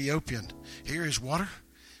Ethiopian. Here is water.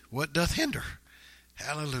 What doth hinder?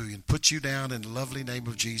 Hallelujah. And put you down in the lovely name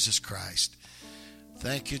of Jesus Christ.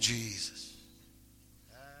 Thank you, Jesus.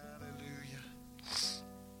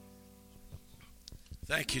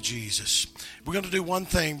 Thank you, Jesus. We're going to do one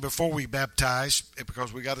thing before we baptize,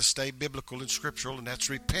 because we got to stay biblical and scriptural, and that's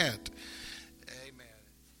repent. Amen.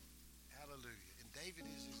 Hallelujah. And David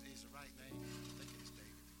is the right name. I think it's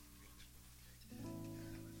David.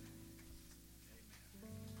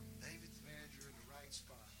 Amen. David's man, you're in the right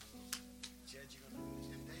spot. Chad, you're going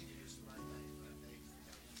to, and David is the right name. Right? David.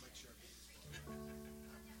 I want to make sure I get this part.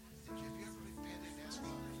 Have you ever repented and asked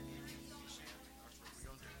God to forgive you for your sin? That's what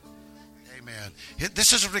we're going to do. Amen.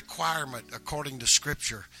 This is a requirement according to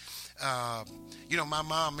Scripture. My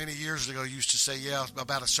mom many years ago used to say,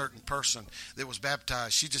 about a certain person that was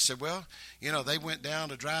baptized. She just said, they went down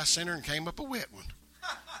to dry center and came up a wet one.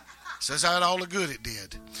 Says how all the good it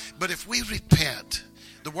did. But if we repent,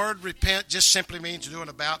 the word repent just simply means to do an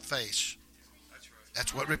about face.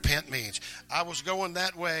 That's what repent means. I was going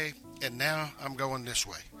that way, and now I'm going this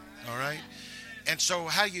way. All right? And so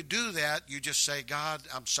how you do that, you just say, God,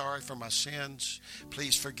 I'm sorry for my sins.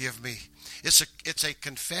 Please forgive me. It's a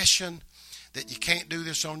confession that you can't do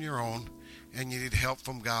this on your own, and you need help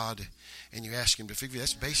from God, and you ask Him to forgive you.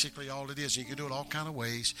 That's basically all it is. You can do it all kind of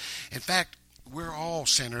ways. In fact, we're all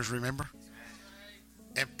sinners, remember?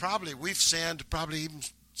 And we've sinned even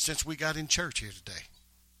since we got in church here today.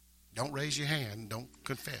 Don't raise your hand. Don't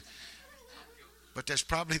confess. But there's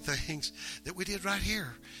probably things that we did right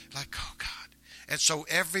here. Like, oh, God. And so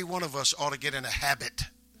every one of us ought to get in a habit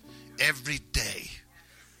every day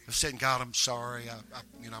of saying, God, I'm sorry.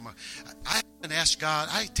 I haven't asked God.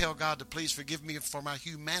 I tell God to please forgive me for my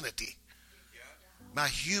humanity, my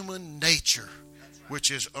human nature,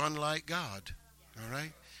 which is unlike God. All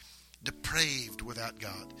right? Depraved without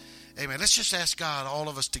God. Amen. Let's just ask God, all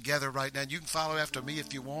of us together right now. You can follow after me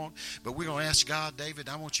if you want, but we're going to ask God, David,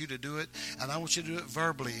 I want you to do it, and I want you to do it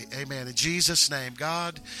verbally. Amen. In Jesus' name,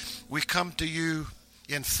 God, we come to you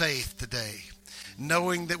in faith today,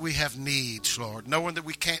 knowing that we have needs, Lord, knowing that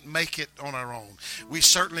we can't make it on our own. We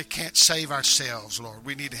certainly can't save ourselves, Lord.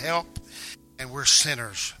 We need help, and we're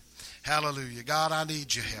sinners. Hallelujah. God, I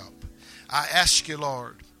need your help. I ask you,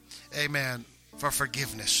 Lord, amen, for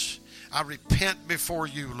forgiveness. I repent before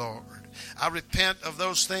you, Lord. I repent of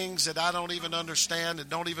those things that I don't even understand and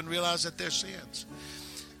don't even realize that they're sins.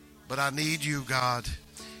 But I need you, God.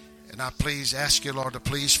 And I please ask you, Lord, to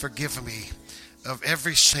please forgive me of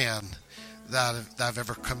every sin that I've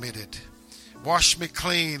ever committed. Wash me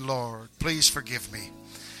clean, Lord. Please forgive me.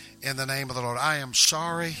 In the name of the Lord, I am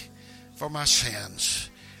sorry for my sins.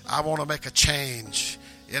 I want to make a change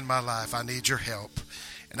in my life. I need your help.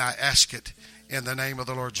 And I ask it in the name of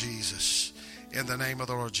the Lord Jesus. In the name of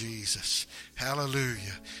the Lord Jesus.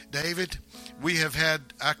 Hallelujah. David, we have had,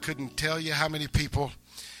 I couldn't tell you how many people,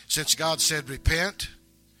 since God said repent,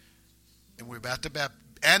 and we're about to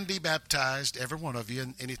be baptized, every one of you,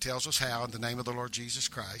 and he tells us how, in the name of the Lord Jesus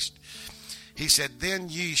Christ. He said, then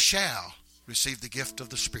ye shall receive the gift of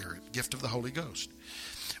the Spirit, gift of the Holy Ghost.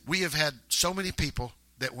 We have had so many people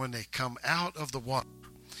that when they come out of the water,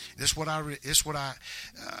 this is what I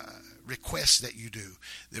request that you do,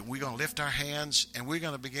 that we're going to lift our hands and we're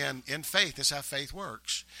going to begin in faith. That's how faith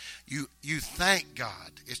works. You thank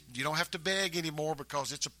God. You don't have to beg anymore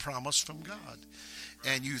because it's a promise from God.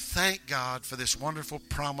 And you thank God for this wonderful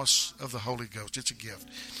promise of the Holy Ghost. It's a gift.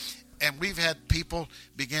 And we've had people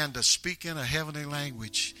begin to speak in a heavenly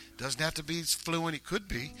language. Doesn't have to be fluent. It could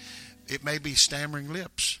be. It may be stammering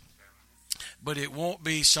lips. But it won't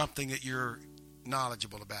be something that you're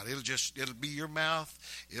knowledgeable about. It'll be your mouth.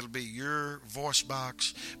 It'll be your voice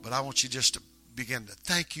box. But I want you just to begin to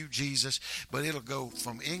thank you, Jesus. But it'll go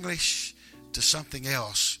from English to something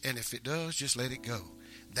else. And if it does, just let it go.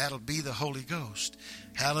 That'll be the Holy Ghost.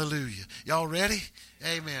 Hallelujah. Y'all ready?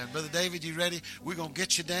 Amen. Brother David, you ready? We're going to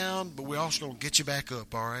get you down, but we're also going to get you back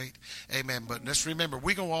up, all right? Amen. But let's remember,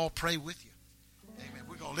 we're going to all pray with you. Amen.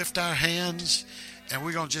 We're going to lift our hands, and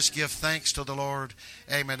we're going to just give thanks to the Lord.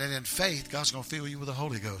 Amen. And in faith, God's going to fill you with the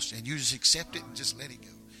Holy Ghost. And you just accept it and just let it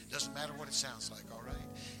go. Doesn't matter what it sounds like, all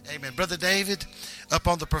right? Amen. Brother David, up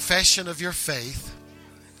on the profession of your faith,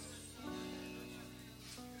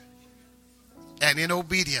 and in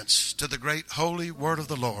obedience to the great holy word of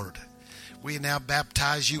the Lord, we now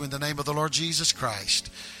baptize you in the name of the Lord Jesus Christ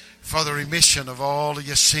for the remission of all of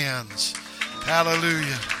your sins.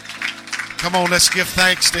 Hallelujah. Come on, let's give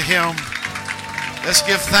thanks to him. Let's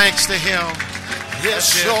give thanks to him.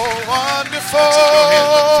 Yes, so wonderful,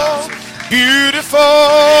 beautiful,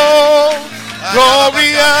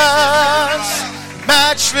 glorious,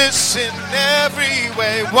 matchless in every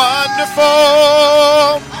way,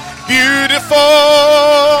 wonderful, beautiful,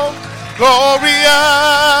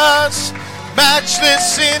 glorious,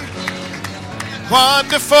 matchless in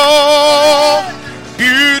wonderful,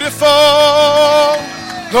 beautiful,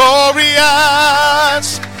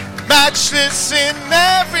 glorious, matchless in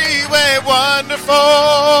every way,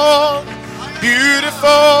 wonderful,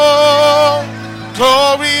 beautiful,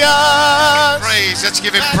 glorious. Praise. Let's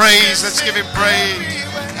give him praise. Let's give him praise.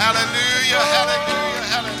 Hallelujah. Hallelujah.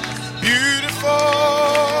 Hallelujah. Beautiful,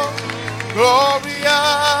 glorious,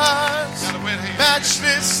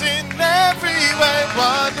 matchless in every way,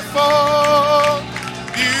 wonderful,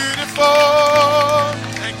 beautiful,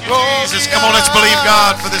 glorious. Jesus, come on, let's believe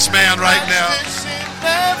God for this man right now. Matchless in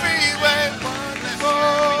every way,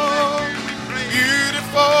 wonderful,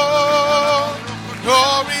 beautiful,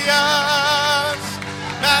 glorious,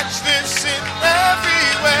 matchless in every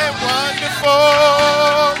way,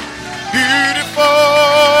 wonderful,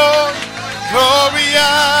 beautiful,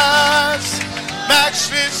 glorious,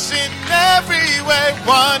 matchless in every way,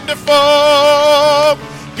 wonderful,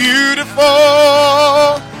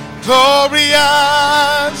 beautiful,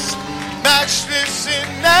 glorious, matchless in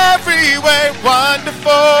every way,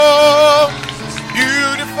 wonderful,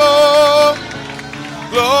 beautiful,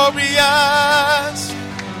 glorious,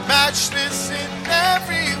 matchless in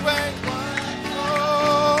every way,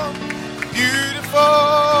 wonderful,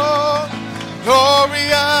 beautiful,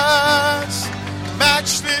 glorious,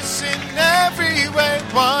 matchless in every way,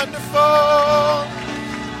 wonderful,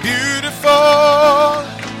 beautiful,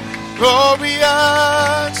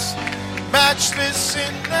 glorious, matchless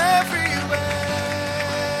in every way.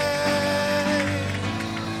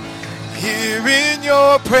 Here in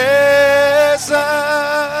your presence,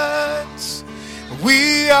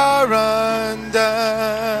 we are undone.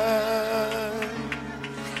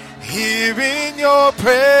 Here in your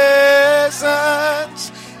presence,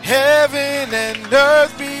 heaven and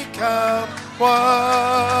earth become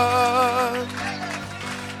one.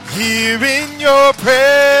 Here in your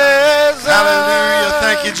presence, Hallelujah.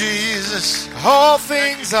 Thank you, Jesus. all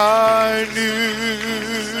things are new.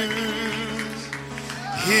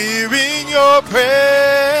 Here in your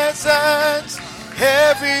presence,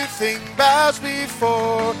 everything bows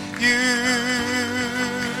before you.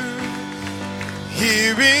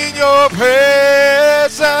 Here in your presence,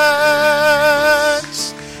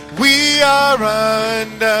 we are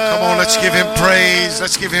undone. Come Come on, let's give him praise.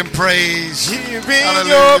 Let's give him praise. Here in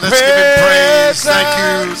Hallelujah. your Let's give him praise.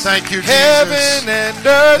 presence, Thank you, Jesus. heaven and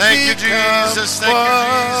earth Thank you, become Jesus. Thank you,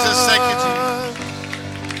 Jesus. Thank you, one.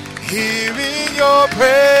 Here in your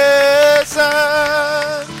presence,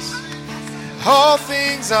 all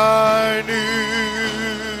things are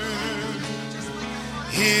new.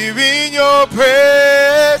 Here in your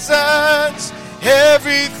presence,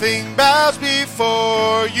 everything bows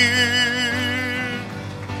before you.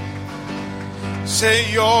 Say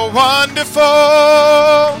you're wonderful,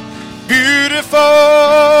 beautiful,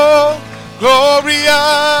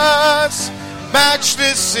 glorious,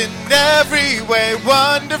 matchless in every way.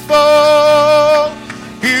 Wonderful,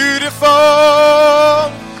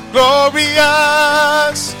 beautiful,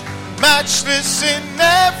 glorious, matchless in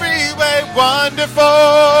every way.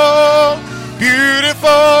 Wonderful,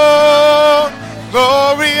 beautiful,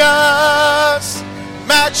 glorious,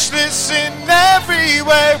 matchless in every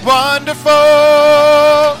way.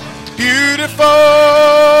 Wonderful,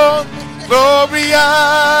 beautiful,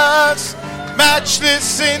 glorious,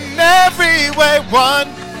 matchless in every way.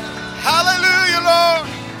 Hallelujah, Lord.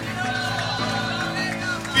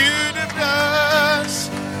 Beautiful,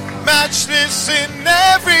 matchless in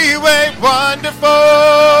every way.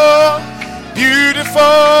 Wonderful,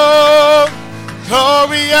 beautiful,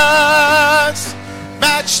 glorious,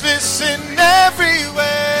 matchless in every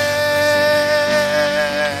way.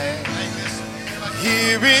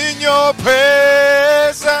 Here in your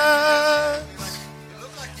presence,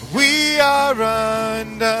 we are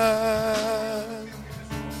undone.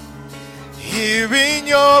 Here in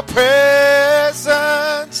your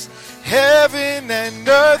presence, heaven and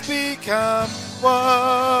earth become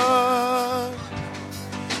one.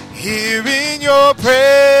 Here in your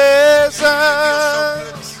presence,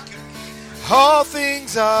 all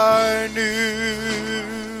things are new.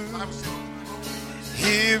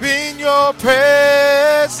 Here in your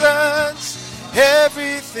presence,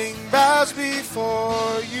 everything bows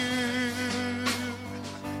before you.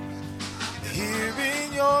 Here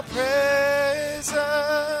in your presence,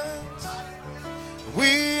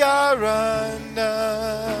 we are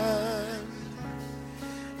undone.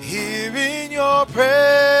 Here in your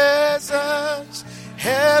presence,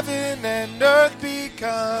 heaven and earth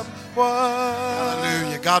become one.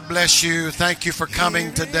 Hallelujah. God bless you. Thank you for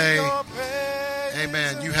coming today.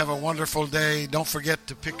 Amen. You have a wonderful day. Don't forget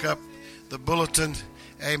to pick up the bulletin.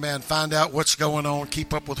 Amen. Find out what's going on.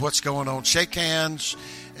 Keep up with what's going on. Shake hands.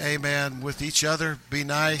 Amen. With each other. Be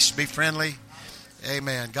nice. Be friendly.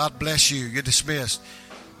 Amen. God bless you. You're dismissed.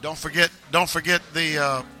 Don't forget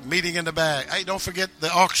the meeting in the back. Hey, don't forget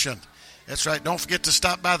the auction. That's right. Don't forget to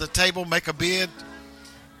stop by the table, make a bid.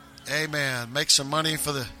 Amen. Make some money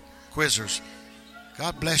for the quizzers.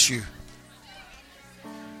 God bless you.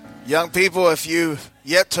 Young people, if you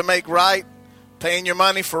yet to make right, paying your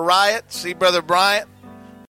money for Riot, see Brother Bryant.